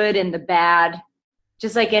good and the bad,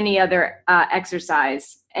 just like any other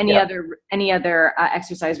exercise, any other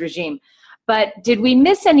exercise regime. But did we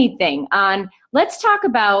miss anything on? Let's start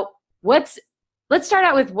out with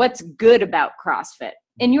what's good about CrossFit.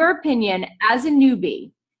 In your opinion, as a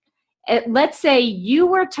newbie, let's say you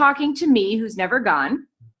were talking to me who's never gone.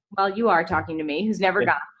 Well, you are talking to me who's never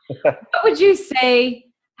gone. What would you say?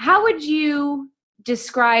 How would you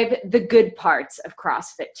describe the good parts of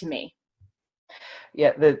CrossFit to me?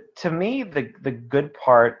 Yeah, to me, the good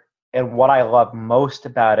part and what I love most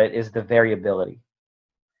about it is the variability.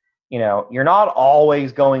 You're not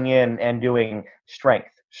always going in and doing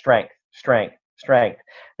strength.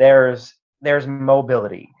 There's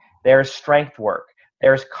mobility, there's strength work,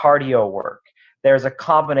 there's cardio work, there's a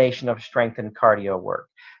combination of strength and cardio work.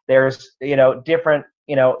 There's, different,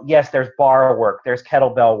 yes, there's bar work, there's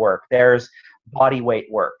kettlebell work, there's body weight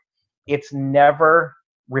work. It's never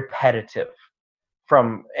repetitive.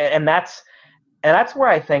 And that's where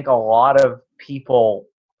I think a lot of people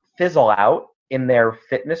fizzle out in their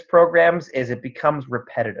fitness programs, is it becomes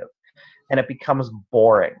repetitive and it becomes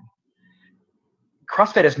boring.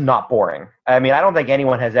 CrossFit is not boring. I mean, I don't think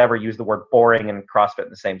anyone has ever used the word boring and CrossFit in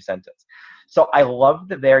the same sentence. So I love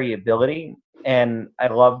the variability, and I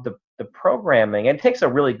love the programming. And it takes a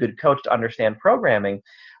really good coach to understand programming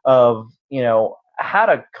of, how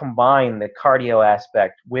to combine the cardio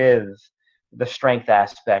aspect with the strength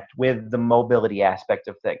aspect, with the mobility aspect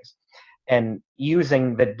of things, and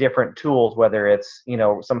using the different tools, whether it's,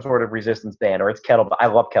 some sort of resistance band or it's kettlebell. I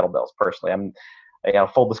love kettlebells personally.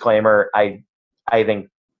 Full disclaimer, I think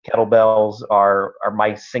kettlebells are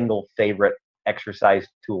my single favorite exercise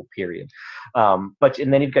tool, period. And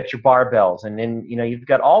then you've got your barbells, and then, you've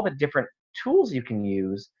got all the different tools you can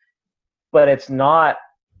use, but it's not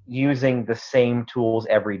using the same tools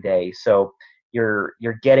every day. So you're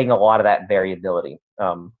getting a lot of that variability.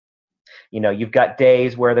 You've got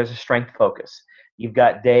days where there's a strength focus. You've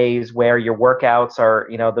got days where your workouts are,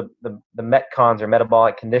 the metcons or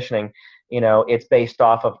metabolic conditioning, it's based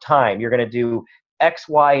off of time. You're going to do X,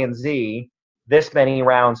 Y, and Z this many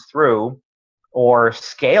rounds through, or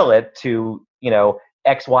scale it to,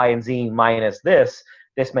 X, Y, and Z minus this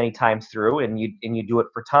many times through, and you do it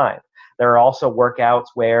for time. There are also workouts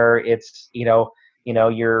where it's, you're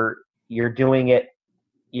doing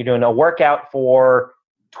a workout for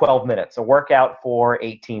 12 minutes, a workout for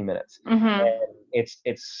 18 minutes. And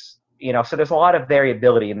it's so there's a lot of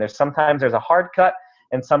variability, and sometimes there's a hard cut,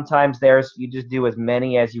 and sometimes you just do as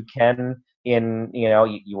many as you can in,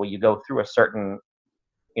 you go through a certain,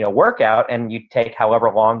 workout, and you take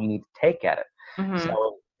however long you need to take at it.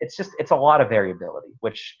 So it's a lot of variability,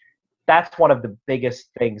 which that's one of the biggest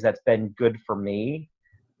things that's been good for me,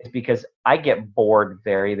 is because I get bored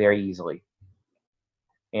very, very easily.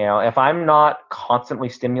 If I'm not constantly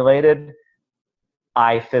stimulated,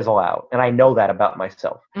 I fizzle out, and I know that about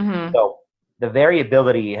myself. So the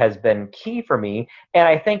variability has been key for me, and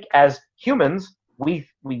I think as humans, we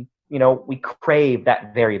crave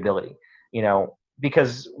that variability,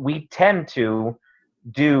 because we tend to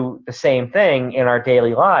do the same thing in our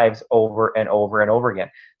daily lives over and over and over again.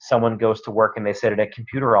 Someone goes to work and they sit at a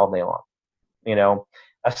computer all day long.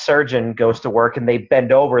 A surgeon goes to work and they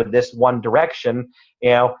bend over this one direction,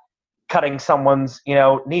 cutting someone's,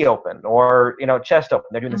 knee open or, chest open.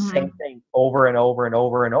 They're doing the same thing over and over and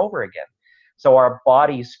over and over again. So our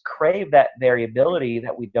bodies crave that variability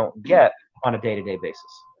that we don't get on a day-to-day basis.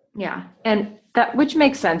 Yeah, and that which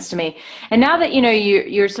makes sense to me. And now that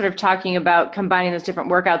you're sort of talking about combining those different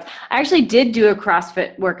workouts, I actually did do a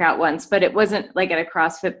CrossFit workout once, but it wasn't like at a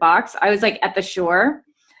CrossFit box. I was like at the shore,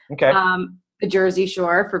 Okay. The Jersey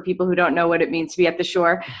Shore, for people who don't know what it means to be at the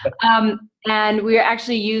shore. And we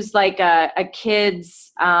actually used like a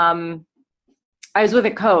kids. I was with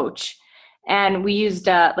a coach, and we used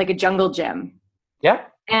like a jungle gym. Yeah.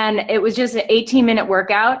 And it was just an 18-minute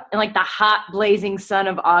workout in like the hot blazing sun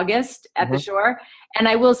of August at the Hmm. shore. And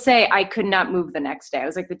I will say I could not move the next day. I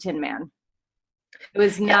was like the Tin Man.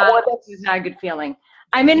 Yeah. Well, It was not a good feeling.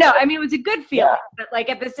 I mean, no, I mean, it was a good feeling, yeah. but like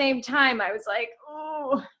at the same time, I was like,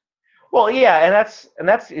 oh, Well, yeah, and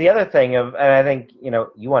that's the other thing of, and I think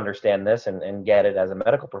you understand this and get it as a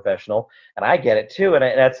medical professional, and I get it too, and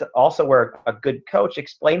that's also where a good coach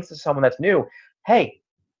explains to someone that's new, hey,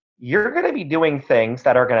 you're going to be doing things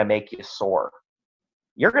that are going to make you sore.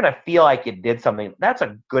 You're going to feel like you did something. That's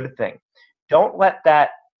a good thing. Don't let that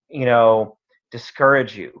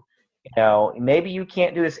discourage you. Maybe you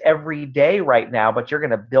can't do this every day right now, but you're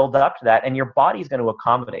going to build up to that, and your body's going to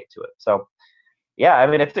accommodate to it. So yeah, I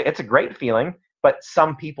mean, it's a great feeling, but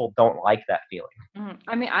some people don't like that feeling.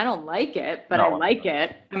 I mean, I don't like it, but I No. like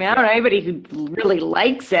it. I mean, I don't Yeah. know anybody who really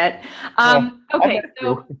likes it. Yeah. I Okay, met a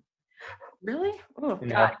so few. really, oh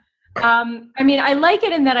Yeah. God. I mean, I like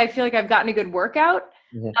it in that I feel like I've gotten a good workout,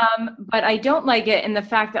 Mhm. but I don't like it in the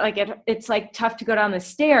fact that like it's like tough to go down the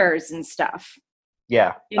stairs and stuff.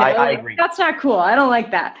 Yeah. You know, I like agree. that's not cool. I don't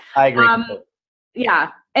like that. I agree Um, completely.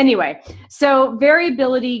 yeah. Anyway, so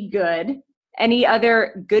variability, good. Any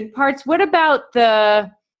other good parts? What about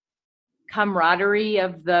the camaraderie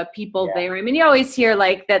of the people Yeah. there? I mean, you always hear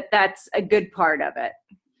like that's a good part of it.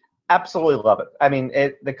 Absolutely love it. I mean,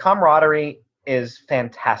 the camaraderie is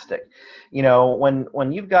fantastic.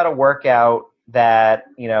 When you've got a workout that,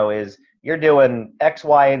 is you're doing X,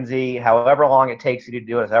 Y, and Z, however long it takes you to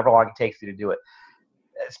do it, however long it takes you to do it.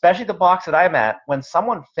 Especially the box that I'm at, when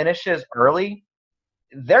someone finishes early,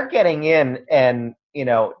 they're getting in and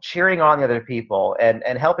cheering on the other people and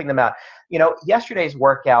helping them out. Yesterday's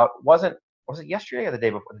workout was it yesterday or the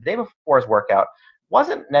day before? The day before's workout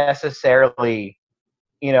wasn't necessarily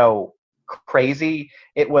you know crazy.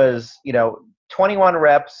 It was 21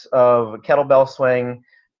 reps of kettlebell swing,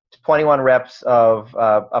 21 reps of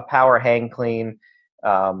a power hang clean,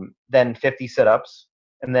 then 50 sit-ups,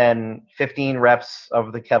 and then 15 reps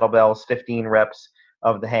of the kettlebells, 15 reps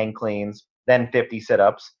of the hang cleans, then 50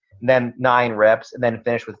 sit-ups, and then 9 reps, and then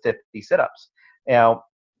finish with 50 sit-ups.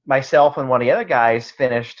 Myself and one of the other guys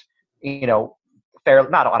finished, fairly,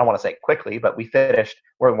 not, I don't want to say quickly, but we finished.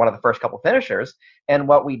 We're one of the first couple finishers. And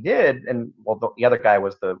what we did, and well, the other guy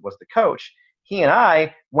was the coach. He and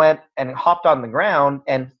I went and hopped on the ground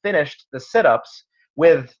and finished the sit-ups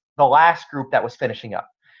with the last group that was finishing up.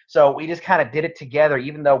 So we just kind of did it together.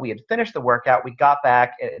 Even though we had finished the workout, we got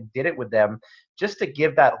back and did it with them just to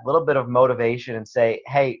give that little bit of motivation and say,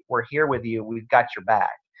 hey, we're here with you. We've got your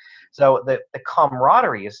back. So the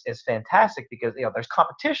camaraderie is fantastic because there's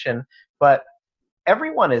competition, but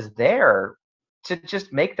everyone is there to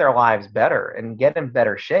just make their lives better and get in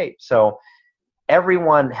better shape. So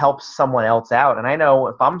everyone helps someone else out. And I know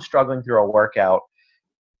if I'm struggling through a workout,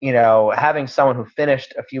 having someone who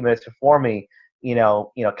finished a few minutes before me,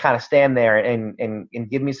 kind of stand there and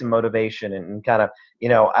give me some motivation and kind of,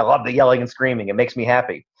 I love the yelling and screaming. It makes me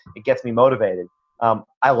happy. It gets me motivated.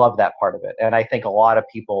 I love that part of it. And I think a lot of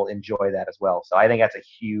people enjoy that as well. So I think that's a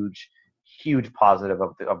huge, huge positive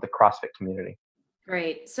of the CrossFit community.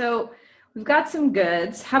 Great. So we've got some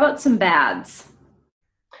goods. How about some bads?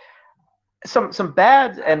 Some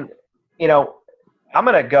bads, and I'm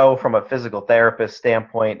going to go from a physical therapist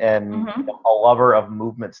standpoint and Mm-hmm. a lover of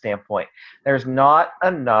movement standpoint. There's not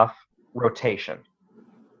enough rotation.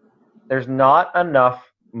 There's not enough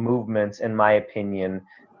movements, in my opinion,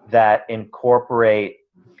 that incorporate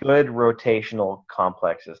good rotational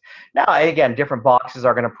complexes. Now, again, different boxes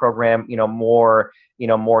are going to program, more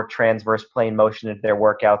transverse plane motion into their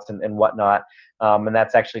workouts and whatnot. And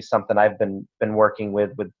that's actually something I've been working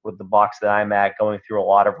with the box that I'm at, going through a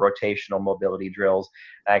lot of rotational mobility drills.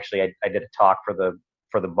 Actually, I did a talk for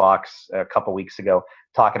the box a couple weeks ago,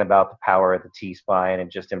 talking about the power of the T-spine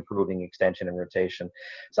and just improving extension and rotation.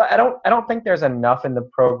 So I don't think there's enough in the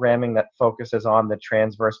programming that focuses on the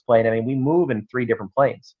transverse plane. I mean, we move in 3 different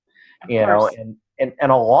planes, Of course.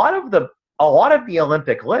 and a lot of the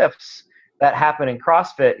Olympic lifts that happen in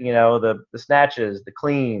CrossFit, the snatches, the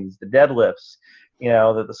cleans, the deadlifts,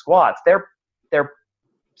 the squats, they're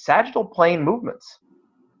sagittal plane movements.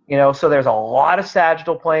 So there's a lot of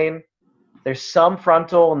sagittal plane. There's some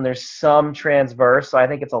frontal and there's some transverse. So I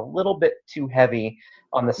think it's a little bit too heavy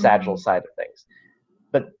on the sagittal side of things.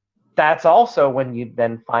 But that's also when you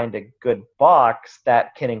then find a good box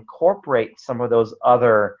that can incorporate some of those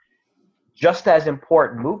other just as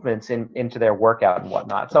important movements into their workout and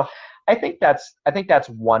whatnot. So I think that's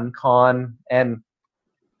one con. And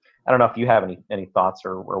I don't know if you have any thoughts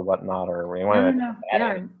or whatnot, or you want to add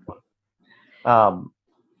anything.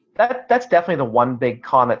 That's definitely the one big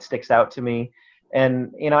con that sticks out to me.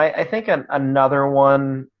 And I think another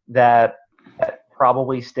one that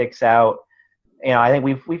probably sticks out, I think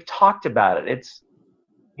we've talked about it. It's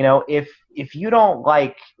if you don't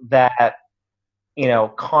like that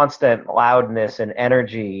constant loudness and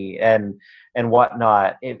energy and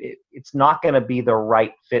whatnot, it's not going to be the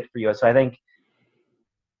right fit for you. So I think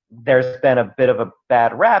there's been a bit of a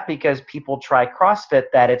bad rap because people try CrossFit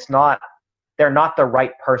that they're not the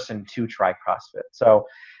right person to try CrossFit. So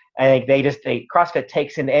I think CrossFit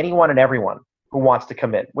takes in anyone and everyone who wants to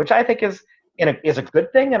come in, which I think is a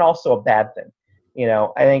good thing and also a bad thing.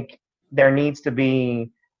 I think there needs to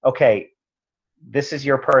be, okay, this is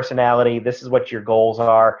your personality, this is what your goals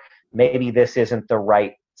are. Maybe this isn't the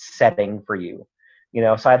right setting for you.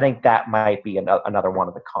 So I think that might be another one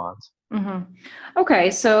of the cons. Mm-hmm.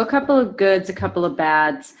 Okay, so a couple of goods, a couple of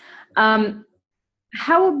bads.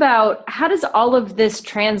 How does all of this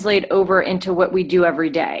translate over into what we do every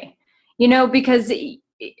day? Because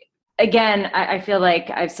again, I feel like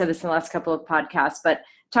I've said this in the last couple of podcasts, but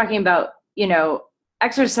talking about,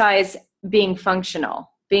 exercise being functional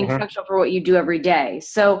for what you do every day.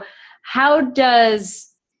 So how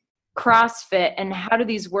does CrossFit and how do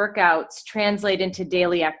these workouts translate into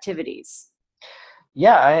daily activities?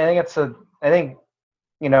 Yeah, I think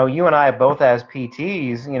you and I both as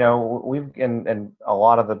PTs, and a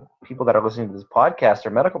lot of the people that are listening to this podcast are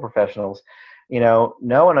medical professionals, know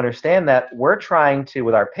and understand that we're trying to,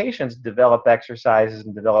 with our patients, develop exercises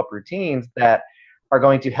and develop routines that are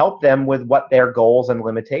going to help them with what their goals and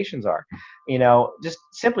limitations are. Just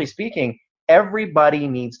simply speaking, everybody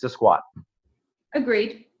needs to squat.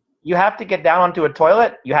 Agreed. You have to get down onto a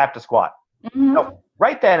toilet, you have to squat. Mm-hmm. So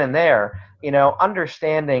right then and there,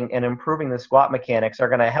 understanding and improving the squat mechanics are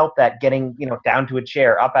going to help that getting, down to a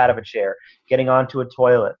chair, up out of a chair, getting onto a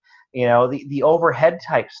toilet, the overhead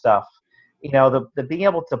type stuff, the being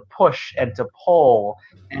able to push and to pull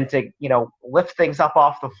and to, lift things up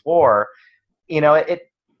off the floor. It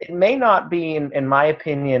may not be, in my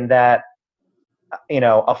opinion, that,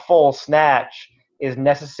 a full snatch is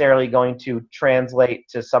necessarily going to translate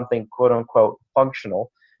to something quote unquote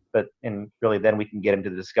functional. And really then we can get into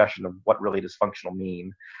the discussion of what really does functional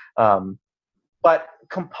mean. But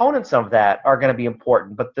components of that are going to be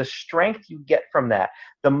important, but the strength you get from that,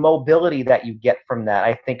 the mobility that you get from that,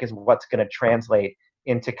 I think is what's going to translate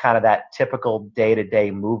into kind of that typical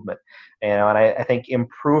day-to-day movement. And I think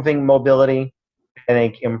improving mobility, I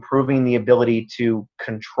think improving the ability to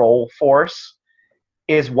control force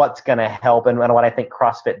is what's going to help, and what I think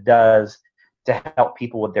CrossFit does to help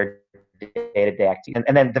people with their day-to-day activity.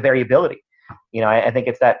 And then the variability. I think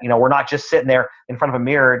it's that, we're not just sitting there in front of a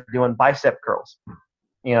mirror doing bicep curls.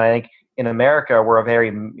 I think in America, we're a very,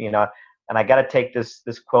 and I got to take this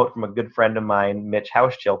quote from a good friend of mine, Mitch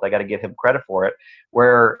Hauschildt, I got to give him credit for it.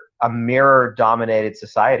 We're a mirror-dominated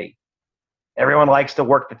society. Everyone likes to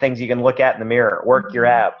work the things you can look at in the mirror. Work your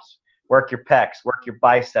abs, work your pecs, work your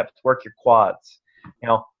biceps, work your quads.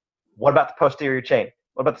 What about the posterior chain?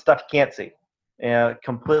 What about the stuff you can't see?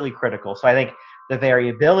 Completely critical. So I think the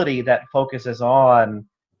variability that focuses on,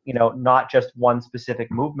 not just one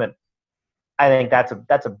specific movement, I think that's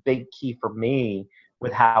a big key for me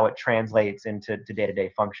with how it translates into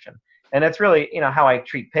day-to-day function. And it's really, how I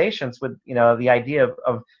treat patients with, the idea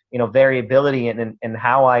of variability and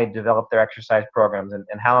how I develop their exercise programs and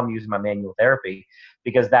how I'm using my manual therapy,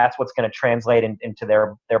 because that's what's going to translate into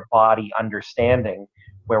their body understanding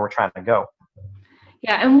where we're trying to go.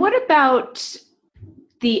 Yeah. And what about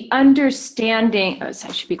the understanding, I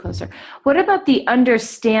should be closer. What about the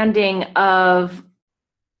understanding of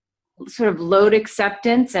sort of load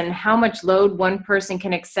acceptance and how much load one person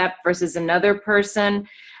can accept versus another person,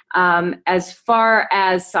 as far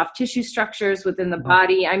as soft tissue structures within the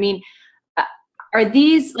body? I mean, are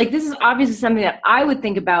these, this is obviously something that I would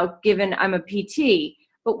think about given I'm a PT,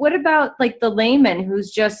 but what about the layman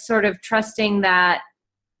who's just sort of trusting that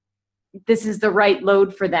this is the right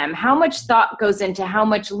load for them? How much thought goes into how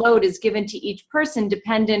much load is given to each person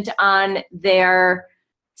dependent on their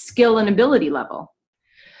skill and ability level?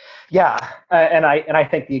 Yeah, and I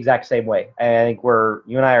think the exact same way. I think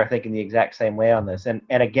you and I are thinking the exact same way on this. And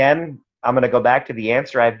again, I'm going to go back to the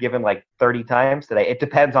answer I've given 30 times today. It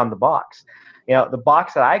depends on the box. The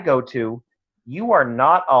box that I go to, you are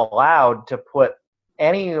not allowed to put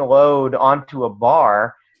any load onto a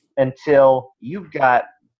bar until you've got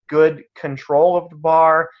good control of the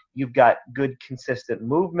bar, you've got good consistent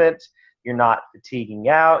movement, you're not fatiguing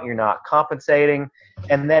out, you're not compensating,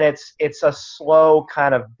 and then it's a slow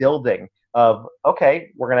kind of building of,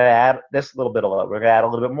 okay, we're going to add this little bit of load, we're going to add a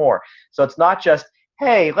little bit more. So it's not just,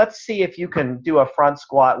 hey, let's see if you can do a front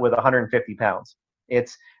squat with 150 pounds.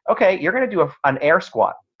 It's, okay, you're going to do an air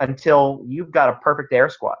squat until you've got a perfect air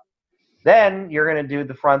squat. Then you're going to do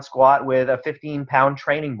the front squat with a 15-pound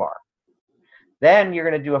training bar. Then you're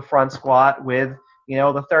going to do a front squat with,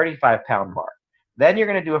 the 35-pound bar. Then you're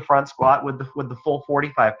going to do a front squat with the full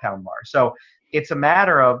 45-pound bar. So it's a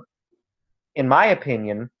matter of, in my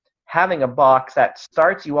opinion, having a box that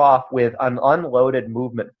starts you off with an unloaded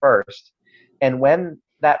movement first. And when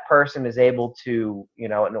that person is able to,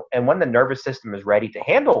 and when the nervous system is ready to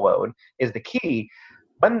handle load is the key.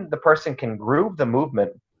 When the person can groove the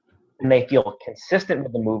movement and they feel consistent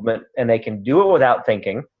with the movement and they can do it without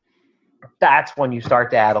thinking, that's when you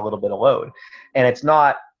start to add a little bit of load. And it's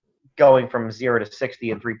not going from 0 to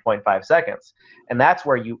 60 in 3.5 seconds. And that's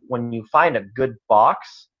where when you find a good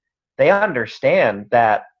box, they understand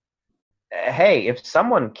that, hey, if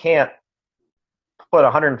someone can't put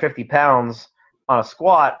 150 pounds on a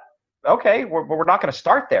squat, okay, we're not going to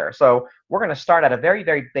start there. So we're going to start at a very,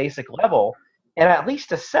 very basic level and at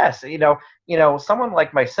least assess. Someone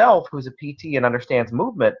like myself who's a PT and understands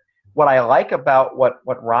movement, what I like about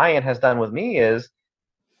what Ryan has done with me is,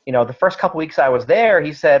 the first couple weeks I was there,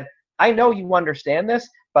 he said, I know you understand this,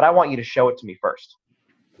 but I want you to show it to me first.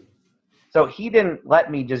 So he didn't let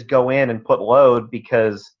me just go in and put load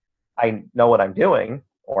because I know what I'm doing,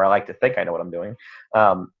 or I like to think I know what I'm doing.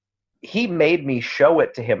 He made me show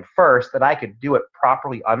it to him first that I could do it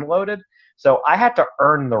properly unloaded. So I had to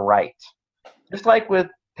earn the right. Just like with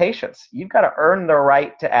patients, you've got to earn the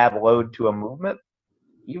right to add load to a movement.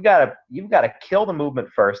 You've got to kill the movement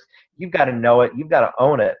first. You've got to know it. You've got to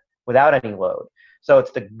own it without any load. So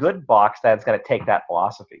it's the good box that's going to take that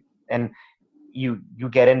philosophy. And you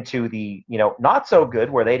get into the, not so good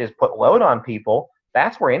where they just put load on people.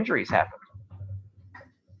 That's where injuries happen.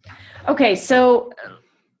 Okay, so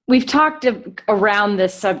we've talked around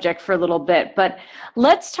this subject for a little bit, but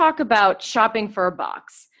let's talk about shopping for a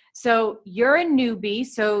box. So you're a newbie,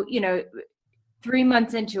 so, 3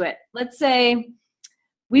 months into it. Let's say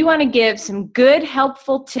we want to give some good,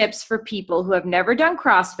 helpful tips for people who have never done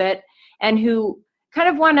CrossFit and who kind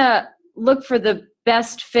of want to look for the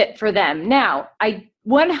best fit for them. Now, I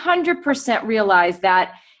 100% realize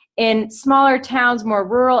that in smaller towns, more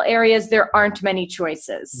rural areas, there aren't many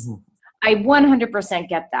choices. Mm-hmm. I 100%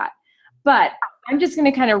 get that. But I'm just going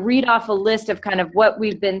to kind of read off a list of kind of what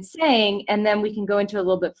we've been saying, and then we can go into a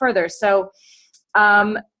little bit further. So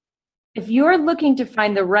if you're looking to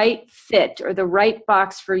find the right fit or the right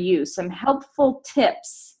box for you, some helpful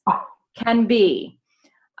tips can be,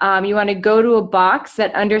 you want to go to a box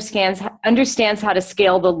that understands how to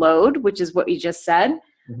scale the load, which is what you just said,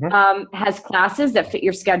 mm-hmm. Has classes that fit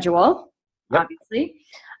your schedule, yep. Obviously.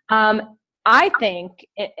 I think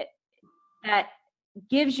that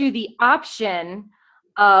gives you the option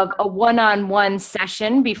of a one-on-one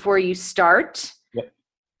session before you start. Yep.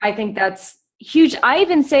 I think that's huge. I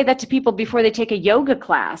even say that to people before they take a yoga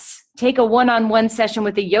class. Take a one-on-one session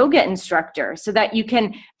with a yoga instructor so that you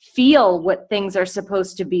can feel what things are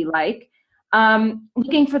supposed to be like.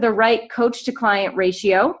 Looking for the right coach to client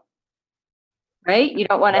ratio, right? You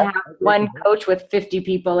don't want to have one coach with 50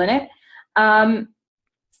 people in it.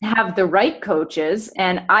 Have the right coaches.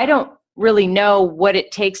 And I don't really know what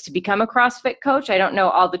it takes to become a CrossFit coach. I don't know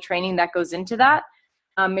all the training that goes into that.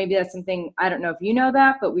 Maybe that's something, I don't know if you know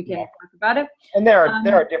that, but we can talk about it. And there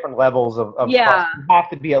are different levels of CrossFit. You have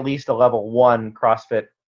to be at least a level 1 CrossFit,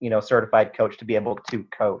 certified coach to be able to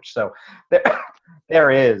coach. So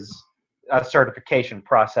there is a certification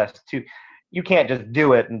process to, you can't just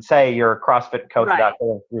do it and say you're a CrossFit coach without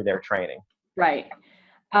going through their training. Right.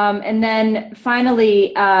 And then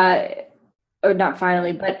finally, or not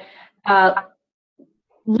finally, but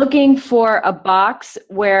looking for a box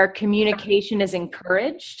where communication is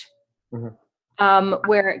encouraged, mm-hmm.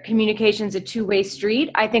 Where communication is a two-way street.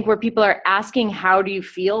 I think where people are asking, how do you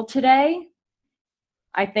feel today?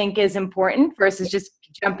 I think is important versus just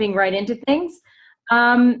jumping right into things.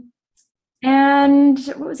 And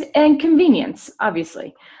what was it? And convenience,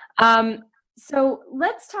 obviously. So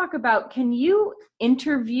let's talk about, can you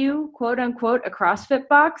interview, quote unquote, a CrossFit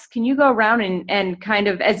box? Can you go around and kind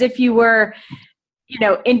of, as if you were,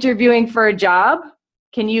 interviewing for a job,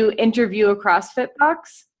 can you interview a CrossFit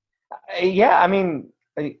box? Yeah. I mean,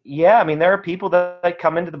 there are people that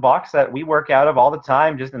come into the box that we work out of all the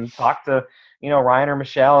time just and talk to, Ryan or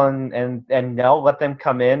Michelle and let them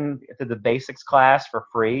come in to the basics class for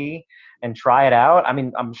free and try it out. I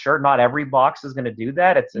mean, I'm sure not every box is going to do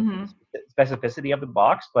that. It's a specificity of the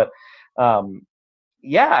box, but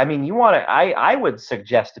yeah, I mean, I would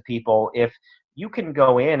suggest to people, if you can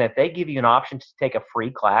go in, if they give you an option to take a free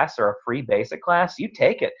class or a free basic class, you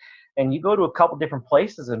take it. And you go to a couple different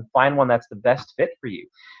places and find one that's the best fit for you.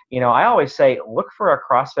 I always say, look for a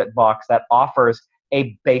CrossFit box that offers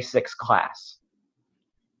a basics class.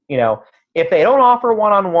 If they don't offer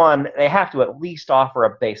one-on-one, they have to at least offer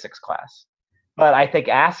a basics class. But I think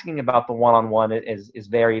asking about the one-on-one is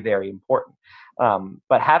very, very important.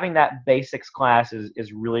 But having that basics class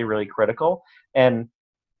is really, really critical. And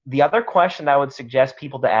the other question I would suggest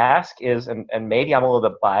people to ask is, and maybe I'm a little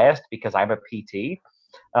bit biased because I'm a PT,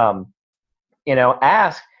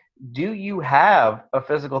 ask, do you have a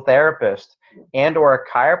physical therapist and or a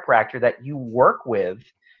chiropractor that you work with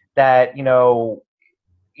that,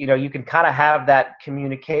 you can kind of have that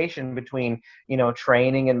communication between,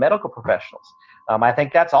 training and medical professionals. I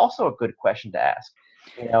think that's also a good question to ask,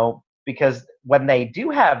 because when they do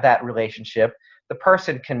have that relationship, the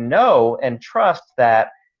person can know and trust that,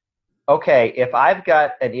 okay, if I've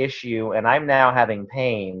got an issue and I'm now having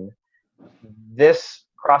pain, this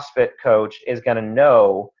CrossFit coach is going to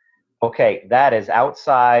know, okay, that is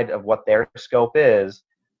outside of what their scope is.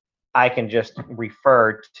 I can just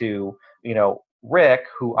refer to, Rick,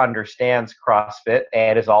 who understands CrossFit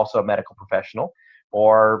and is also a medical professional,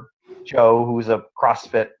 or Joe, who's a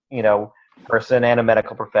CrossFit, person and a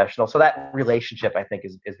medical professional. So that relationship, I think,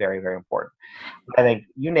 is very, very important. I think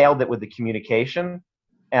you nailed it with the communication,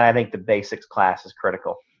 and I think the basics class is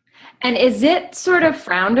critical. And is it sort of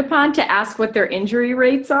frowned upon to ask what their injury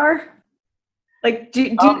rates are? Like,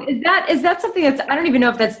 is that something that's, I don't even know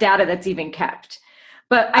if that's data that's even kept,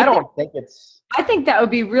 but I think that would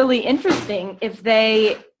be really interesting if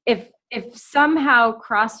somehow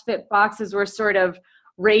CrossFit boxes were sort of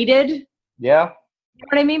rated. Yeah. You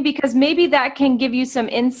know what I mean? Because maybe that can give you some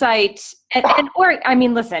insight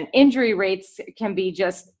listen, injury rates can be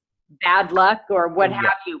just bad luck or what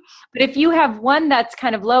have you. But if you have one that's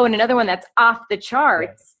kind of low and another one that's off the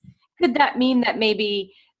charts, could that mean that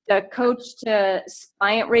maybe the coach to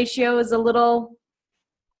client ratio is a little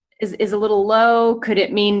low? Could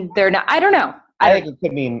it mean they're not? I don't know. I think it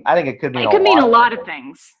could mean a lot of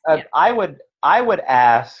things. I would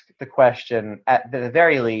ask the question, at the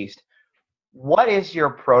very least, what is your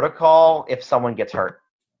protocol if someone gets hurt?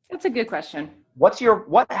 That's a good question. What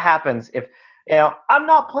happens if, I'm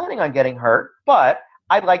not planning on getting hurt, but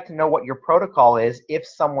I'd like to know what your protocol is if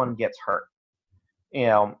someone gets hurt.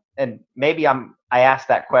 And maybe I asked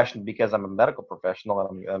that question because I'm a medical professional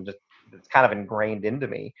and I'm just, it's kind of ingrained into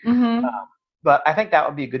me. Mm-hmm. But I think that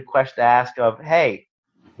would be a good question to ask of, hey,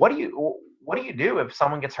 what do you do if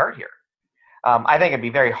someone gets hurt here? I think it'd be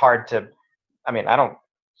very hard to,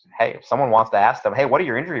 if someone wants to ask them, hey, what are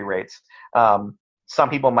your injury rates? Some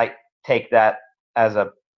people might take that as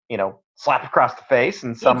a, slap across the face,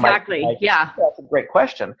 and some might, that's a great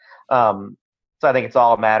question. So I think it's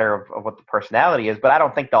all a matter of what the personality is, but I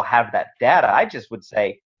don't think they'll have that data. I just would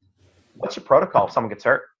say, what's your protocol if someone gets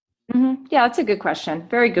hurt? Mm-hmm. Yeah, that's a good question.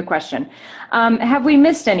 Very good question. Have we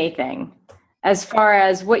missed anything as far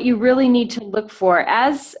as what you really need to look for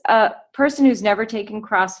as a person who's never taken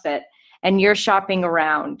CrossFit and you're shopping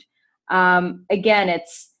around? Again,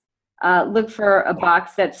 it's look for a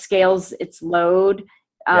box that scales its load.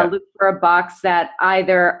 Look for a box that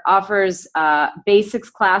either offers basics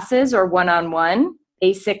classes or one-on-one,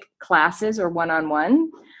 basic classes or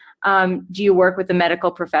one-on-one. Do you work with a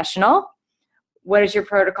medical professional? What is your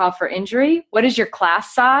protocol for injury? What is your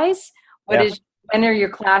class size? When are your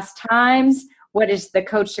class times? What is the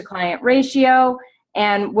coach to client ratio?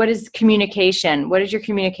 And what is communication? What is your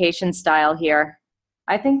communication style here?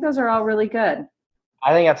 I think those are all really good.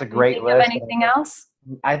 I think that's a great list. Anything else?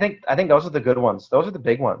 I think those are the good ones. Those are the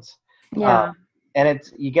big ones. Yeah. And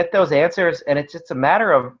you get those answers, and it's just a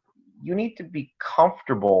matter of, you need to be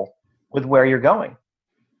comfortable with where you're going.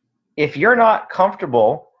 If you're not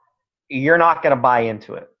comfortable, you're not going to buy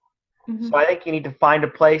into it. Mm-hmm. So I think you need to find a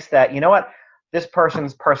place that, this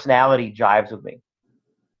person's personality jives with me.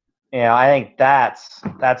 I think that's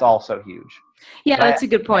also huge. Yeah, that's a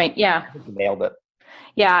good point. Yeah. I think you nailed it.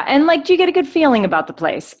 Yeah. And do you get a good feeling about the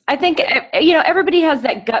place? I think, everybody has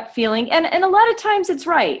that gut feeling, and a lot of times it's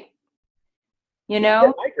right.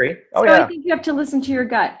 Yeah, I agree. I think you have to listen to your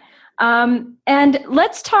gut. And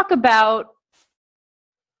let's talk about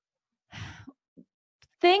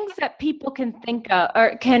things that people can think of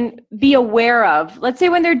or can be aware of. Let's say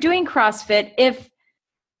when they're doing CrossFit,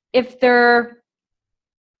 if they're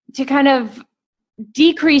to kind of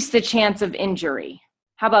decrease the chance of injury?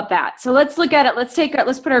 How about that? So let's look at it.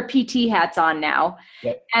 Let's put our PT hats on now.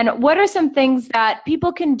 Yep. And what are some things that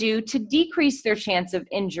people can do to decrease their chance of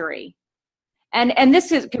injury? And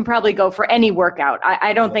this can probably go for any workout.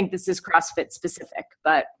 I don't think this is CrossFit specific,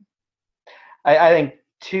 but. I think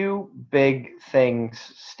two big things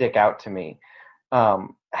stick out to me.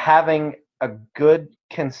 Having a good,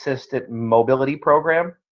 consistent mobility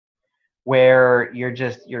program where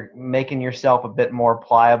you're making yourself a bit more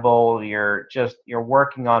pliable. You're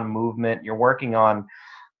working on movement. You're working on,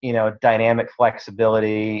 dynamic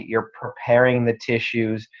flexibility. You're preparing the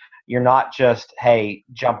tissues. You're not just, hey,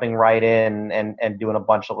 jumping right in and doing a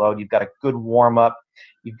bunch of load. You've got a good warm up.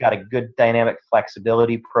 You've got a good dynamic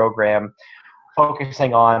flexibility program,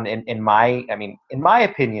 focusing on, in my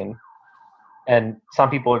opinion, and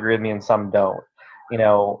some people agree with me and some don't.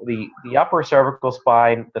 The upper cervical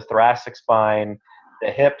spine, the thoracic spine, the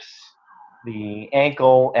hips, the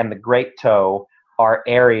ankle, and the great toe are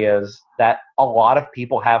areas that a lot of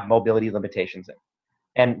people have mobility limitations in.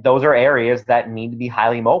 And those are areas that need to be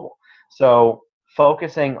highly mobile. So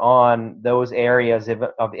focusing on those areas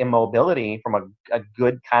of immobility from a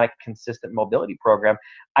good kind of consistent mobility program,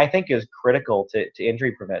 I think is critical to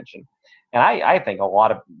injury prevention. And I think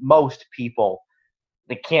most people,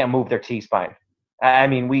 they can't move their T-spine. I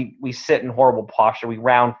mean, we sit in horrible posture. We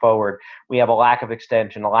round forward. We have a lack of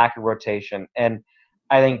extension, a lack of rotation. And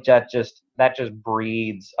I think that just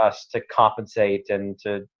breeds us to compensate and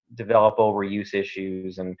to develop overuse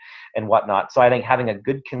issues and whatnot. So I think having a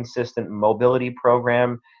good, consistent mobility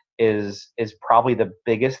program is probably the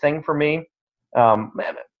biggest thing for me.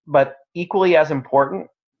 But equally as important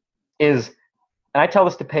is, and I tell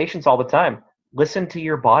this to patients all the time, listen to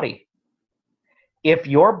your body. If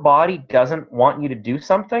your body doesn't want you to do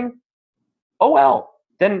something,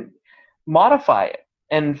 then modify it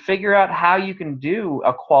and figure out how you can do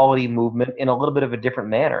a quality movement in a little bit of a different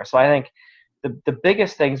manner. So I think the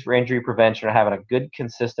biggest things for injury prevention are having a good,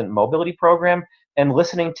 consistent mobility program and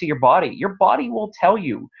listening to your body. Your body will tell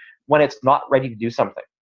you when it's not ready to do something.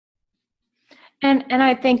 And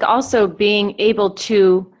I think also being able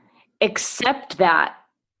to accept that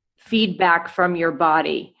feedback from your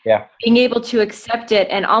body, being able to accept it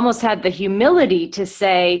and almost have the humility to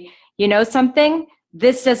say, something,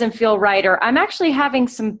 this doesn't feel right, or I'm actually having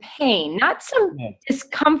some pain, not some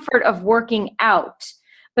discomfort of working out,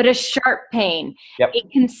 but a sharp pain, a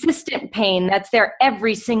consistent pain that's there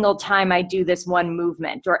every single time I do this one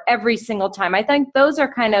movement or every single time. I think those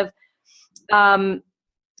are kind of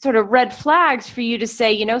sort of red flags for you to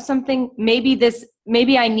say, something,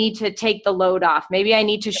 maybe I need to take the load off. Maybe I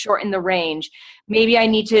need to shorten the range. Maybe I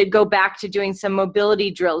need to go back to doing some mobility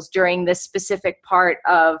drills during this specific part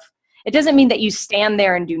of, it doesn't mean that you stand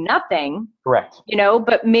there and do nothing. Correct.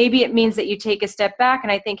 But maybe it means that you take a step back.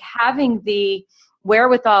 And I think having the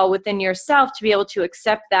wherewithal within yourself to be able to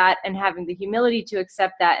accept that and having the humility to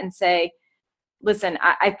accept that and say, listen,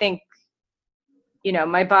 I think,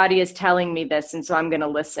 my body is telling me this, and so I'm going to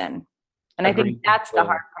listen. And I think that's the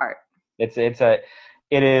hard part.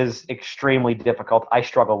 It is extremely difficult. I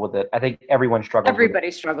struggle with it. I think everyone struggles.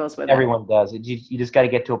 Everybody struggles with it. Everyone does. You just got to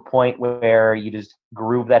get to a point where you just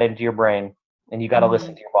groove that into your brain, and you got to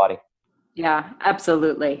listen to your body. Yeah,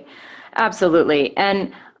 absolutely. Absolutely.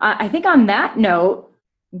 And I think on that note,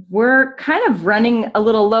 we're kind of running a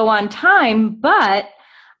little low on time, but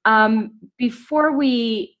before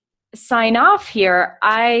we sign off here,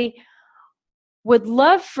 I would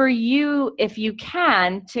love for you, if you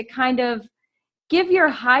can, to kind of give your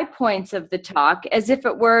high points of the talk as if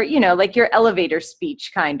it were, like your elevator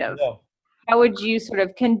speech kind of. Yeah. How would you sort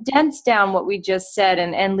of condense down what we just said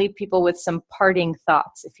and leave people with some parting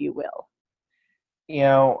thoughts, if you will?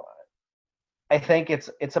 I think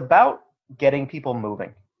it's about getting people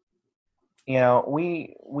moving.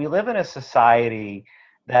 We live in a society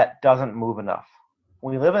that doesn't move enough.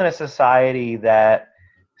 We live in a society that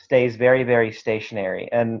stays very, very stationary.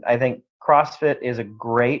 And I think CrossFit is a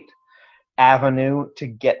great avenue to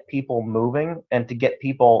get people moving and to get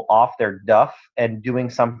people off their duff and doing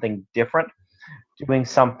something different, doing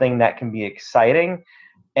something that can be exciting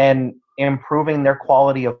and improving their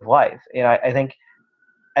quality of life. And I think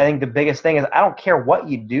the biggest thing is, I don't care what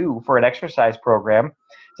you do for an exercise program.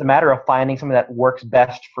 It's a matter of finding something that works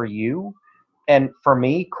best for you. And for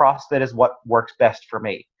me, CrossFit is what works best for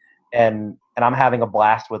me. And I'm having a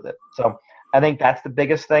blast with it. So I think that's the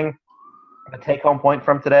biggest thing. The take-home point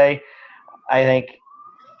from today, I think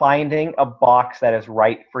finding a box that is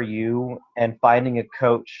right for you and finding a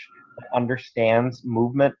coach that understands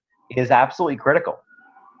movement is absolutely critical.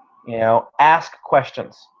 Ask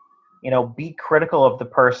questions. Be critical of the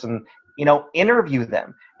person interview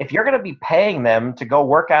them. If you're going to be paying them to go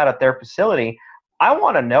work out at their facility, I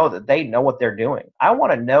want to know that they know what they're doing. I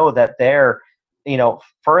want to know that they're,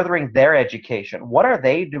 furthering their education. What are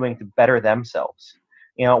they doing to better themselves?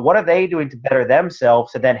 What are they doing to better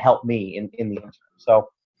themselves to then help me in the interim? So,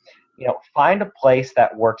 find a place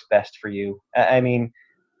that works best for you. I mean,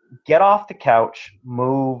 get off the couch,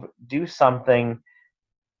 move, do something,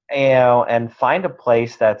 and find a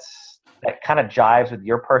place that kind of jives with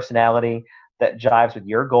your personality, that jives with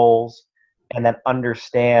your goals, and that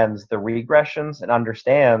understands the regressions and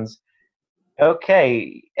understands,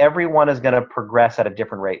 okay, everyone is going to progress at a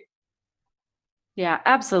different rate. Yeah,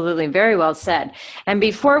 absolutely. Very well said. And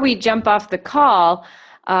before we jump off the call,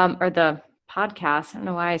 or the podcast, I don't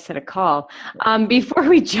know why I said a call. Before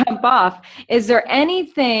we jump off, is there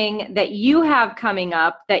anything that you have coming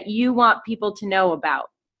up that you want people to know about?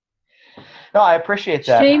 No, I appreciate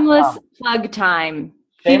that. Shameless plug time.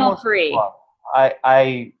 Feel free. Plug.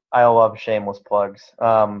 I love shameless plugs.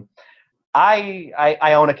 I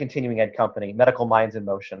own a continuing ed company, Medical Minds in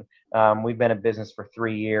Motion. We've been in business for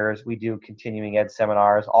 3 years. We do continuing ed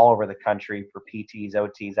seminars all over the country for PTs,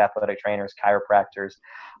 OTs, athletic trainers, chiropractors.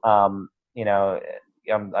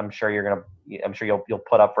 I'm sure you'll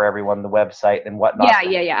put up for everyone the website and whatnot.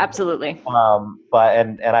 Yeah, absolutely. But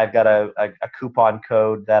I've got a coupon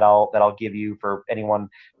code that I'll give you for anyone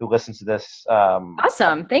who listens to this.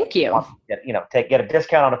 Awesome, thank you. Get a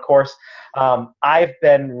discount on a course. I've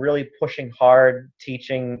been really pushing hard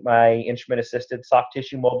teaching my instrument-assisted soft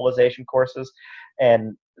tissue mobilization courses,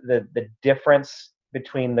 and the difference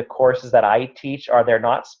between the courses that I teach are they're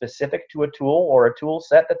not specific to a tool or a tool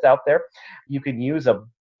set that's out there. You can use a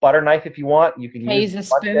butter knife if you want. You can use a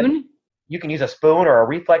spoon. You can use a spoon or a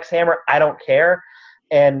reflex hammer. I don't care.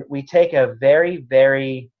 And we take a very,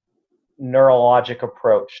 very neurologic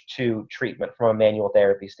approach to treatment from a manual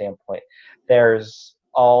therapy standpoint. There's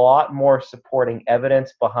a lot more supporting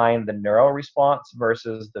evidence behind the neuro response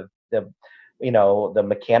versus the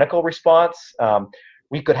mechanical response.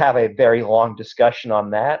 We could have a very long discussion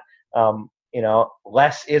on that.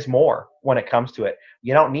 Less is more when it comes to it.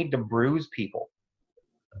 You don't need to bruise people.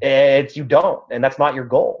 You don't, and that's not your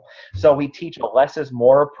goal. So we teach a less is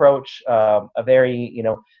more approach, a very,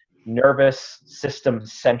 nervous system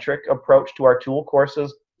centric approach to our tool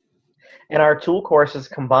courses. And our tool courses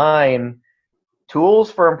combine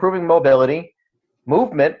tools for improving mobility,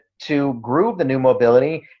 movement to groove the new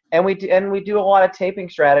mobility, and we do a lot of taping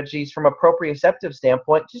strategies from a proprioceptive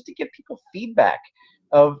standpoint, just to give people feedback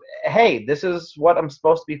of, hey, this is what I'm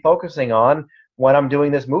supposed to be focusing on when I'm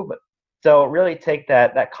doing this movement. So really take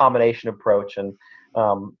that combination approach, and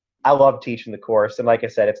I love teaching the course. And like I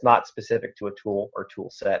said, it's not specific to a tool or tool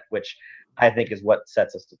set, which I think is what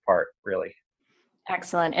sets us apart, really.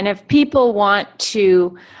 Excellent. And if people want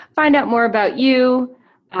to find out more about you,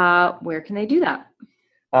 where can they do that?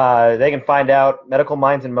 They can find out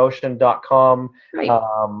medicalmindsinmotion.com. Right.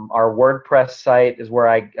 Our WordPress site is where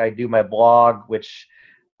I do my blog, which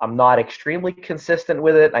I'm not extremely consistent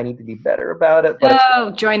with it. I need to be better about it.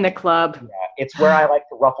 But join the club. Yeah, it's where I like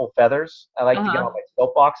to ruffle feathers. I like to get on my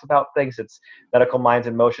soapbox about things. It's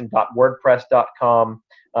medicalmindsinmotion.wordpress.com.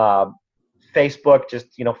 Facebook, just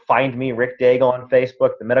find me, Rick Daigle, on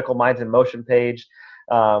Facebook, the Medical Minds in Motion page.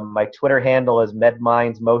 My Twitter handle is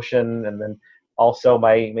MedMindsMotion, and then also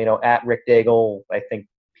my at Rick Daigle, I think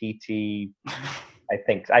PT. I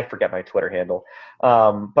forget my Twitter handle,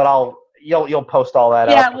 but you'll post all that.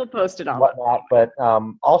 Yeah, we'll post it all. Whatnot. But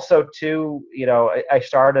also too, I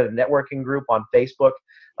started a networking group on Facebook,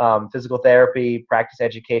 physical therapy, practice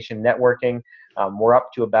education, networking. We're up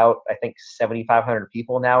to about, I think, 7,500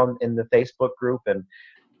 people now in the Facebook group, and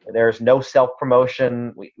there's no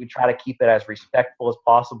self-promotion. We try to keep it as respectful as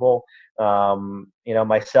possible.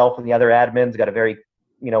 Myself and the other admins got a very,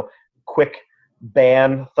 quick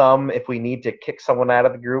ban thumb if we need to kick someone out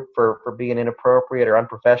of the group for being inappropriate or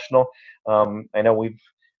unprofessional. I know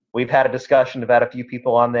we've had a discussion about a few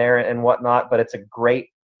people on there and whatnot, but it's a great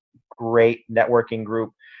networking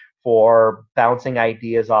group for bouncing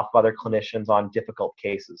ideas off other clinicians on difficult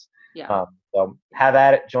cases. Yeah. So have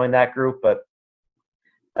at it, join that group, but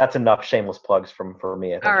that's enough shameless plugs for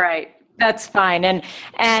me. All right. That's fine.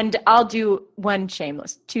 And I'll do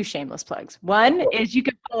two shameless plugs. One is you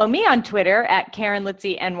can follow me on Twitter at Karen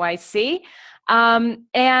Litzy NYC.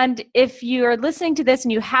 And if you're listening to this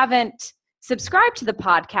and you haven't subscribed to the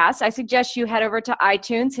podcast, I suggest you head over to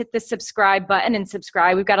iTunes, hit the subscribe button and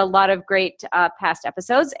subscribe. We've got a lot of great past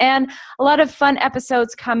episodes and a lot of fun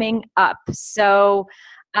episodes coming up. So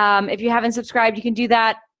if you haven't subscribed, you can do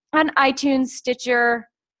that on iTunes, Stitcher,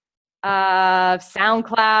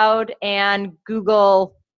 SoundCloud, and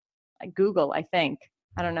Google Google, I think.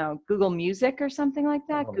 I don't know, Google Music or something like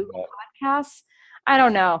that. Google Podcasts. I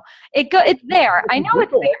don't know. It's there. I know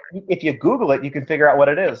it's there. If you Google it, you can figure out what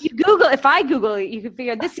it is. If I Google it, you can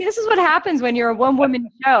figure this. See, this is what happens when you're a one-woman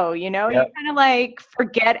show, you know? Yep. You kind of like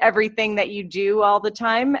forget everything that you do all the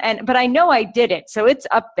time. But I know I did it, so it's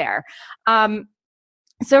up there.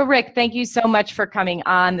 So Rick, thank you so much for coming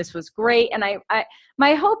on. This was great. And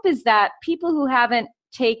my hope is that people who haven't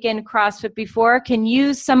taken CrossFit before can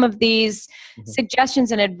use some of these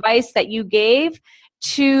suggestions and advice that you gave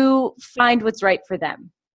to find what's right for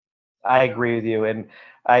them. I agree with you. And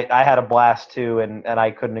I had a blast too. And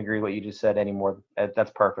I couldn't agree what you just said anymore.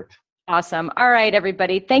 That's perfect. Awesome. All right,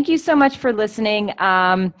 everybody. Thank you so much for listening.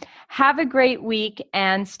 Have a great week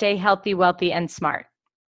and stay healthy, wealthy, and smart.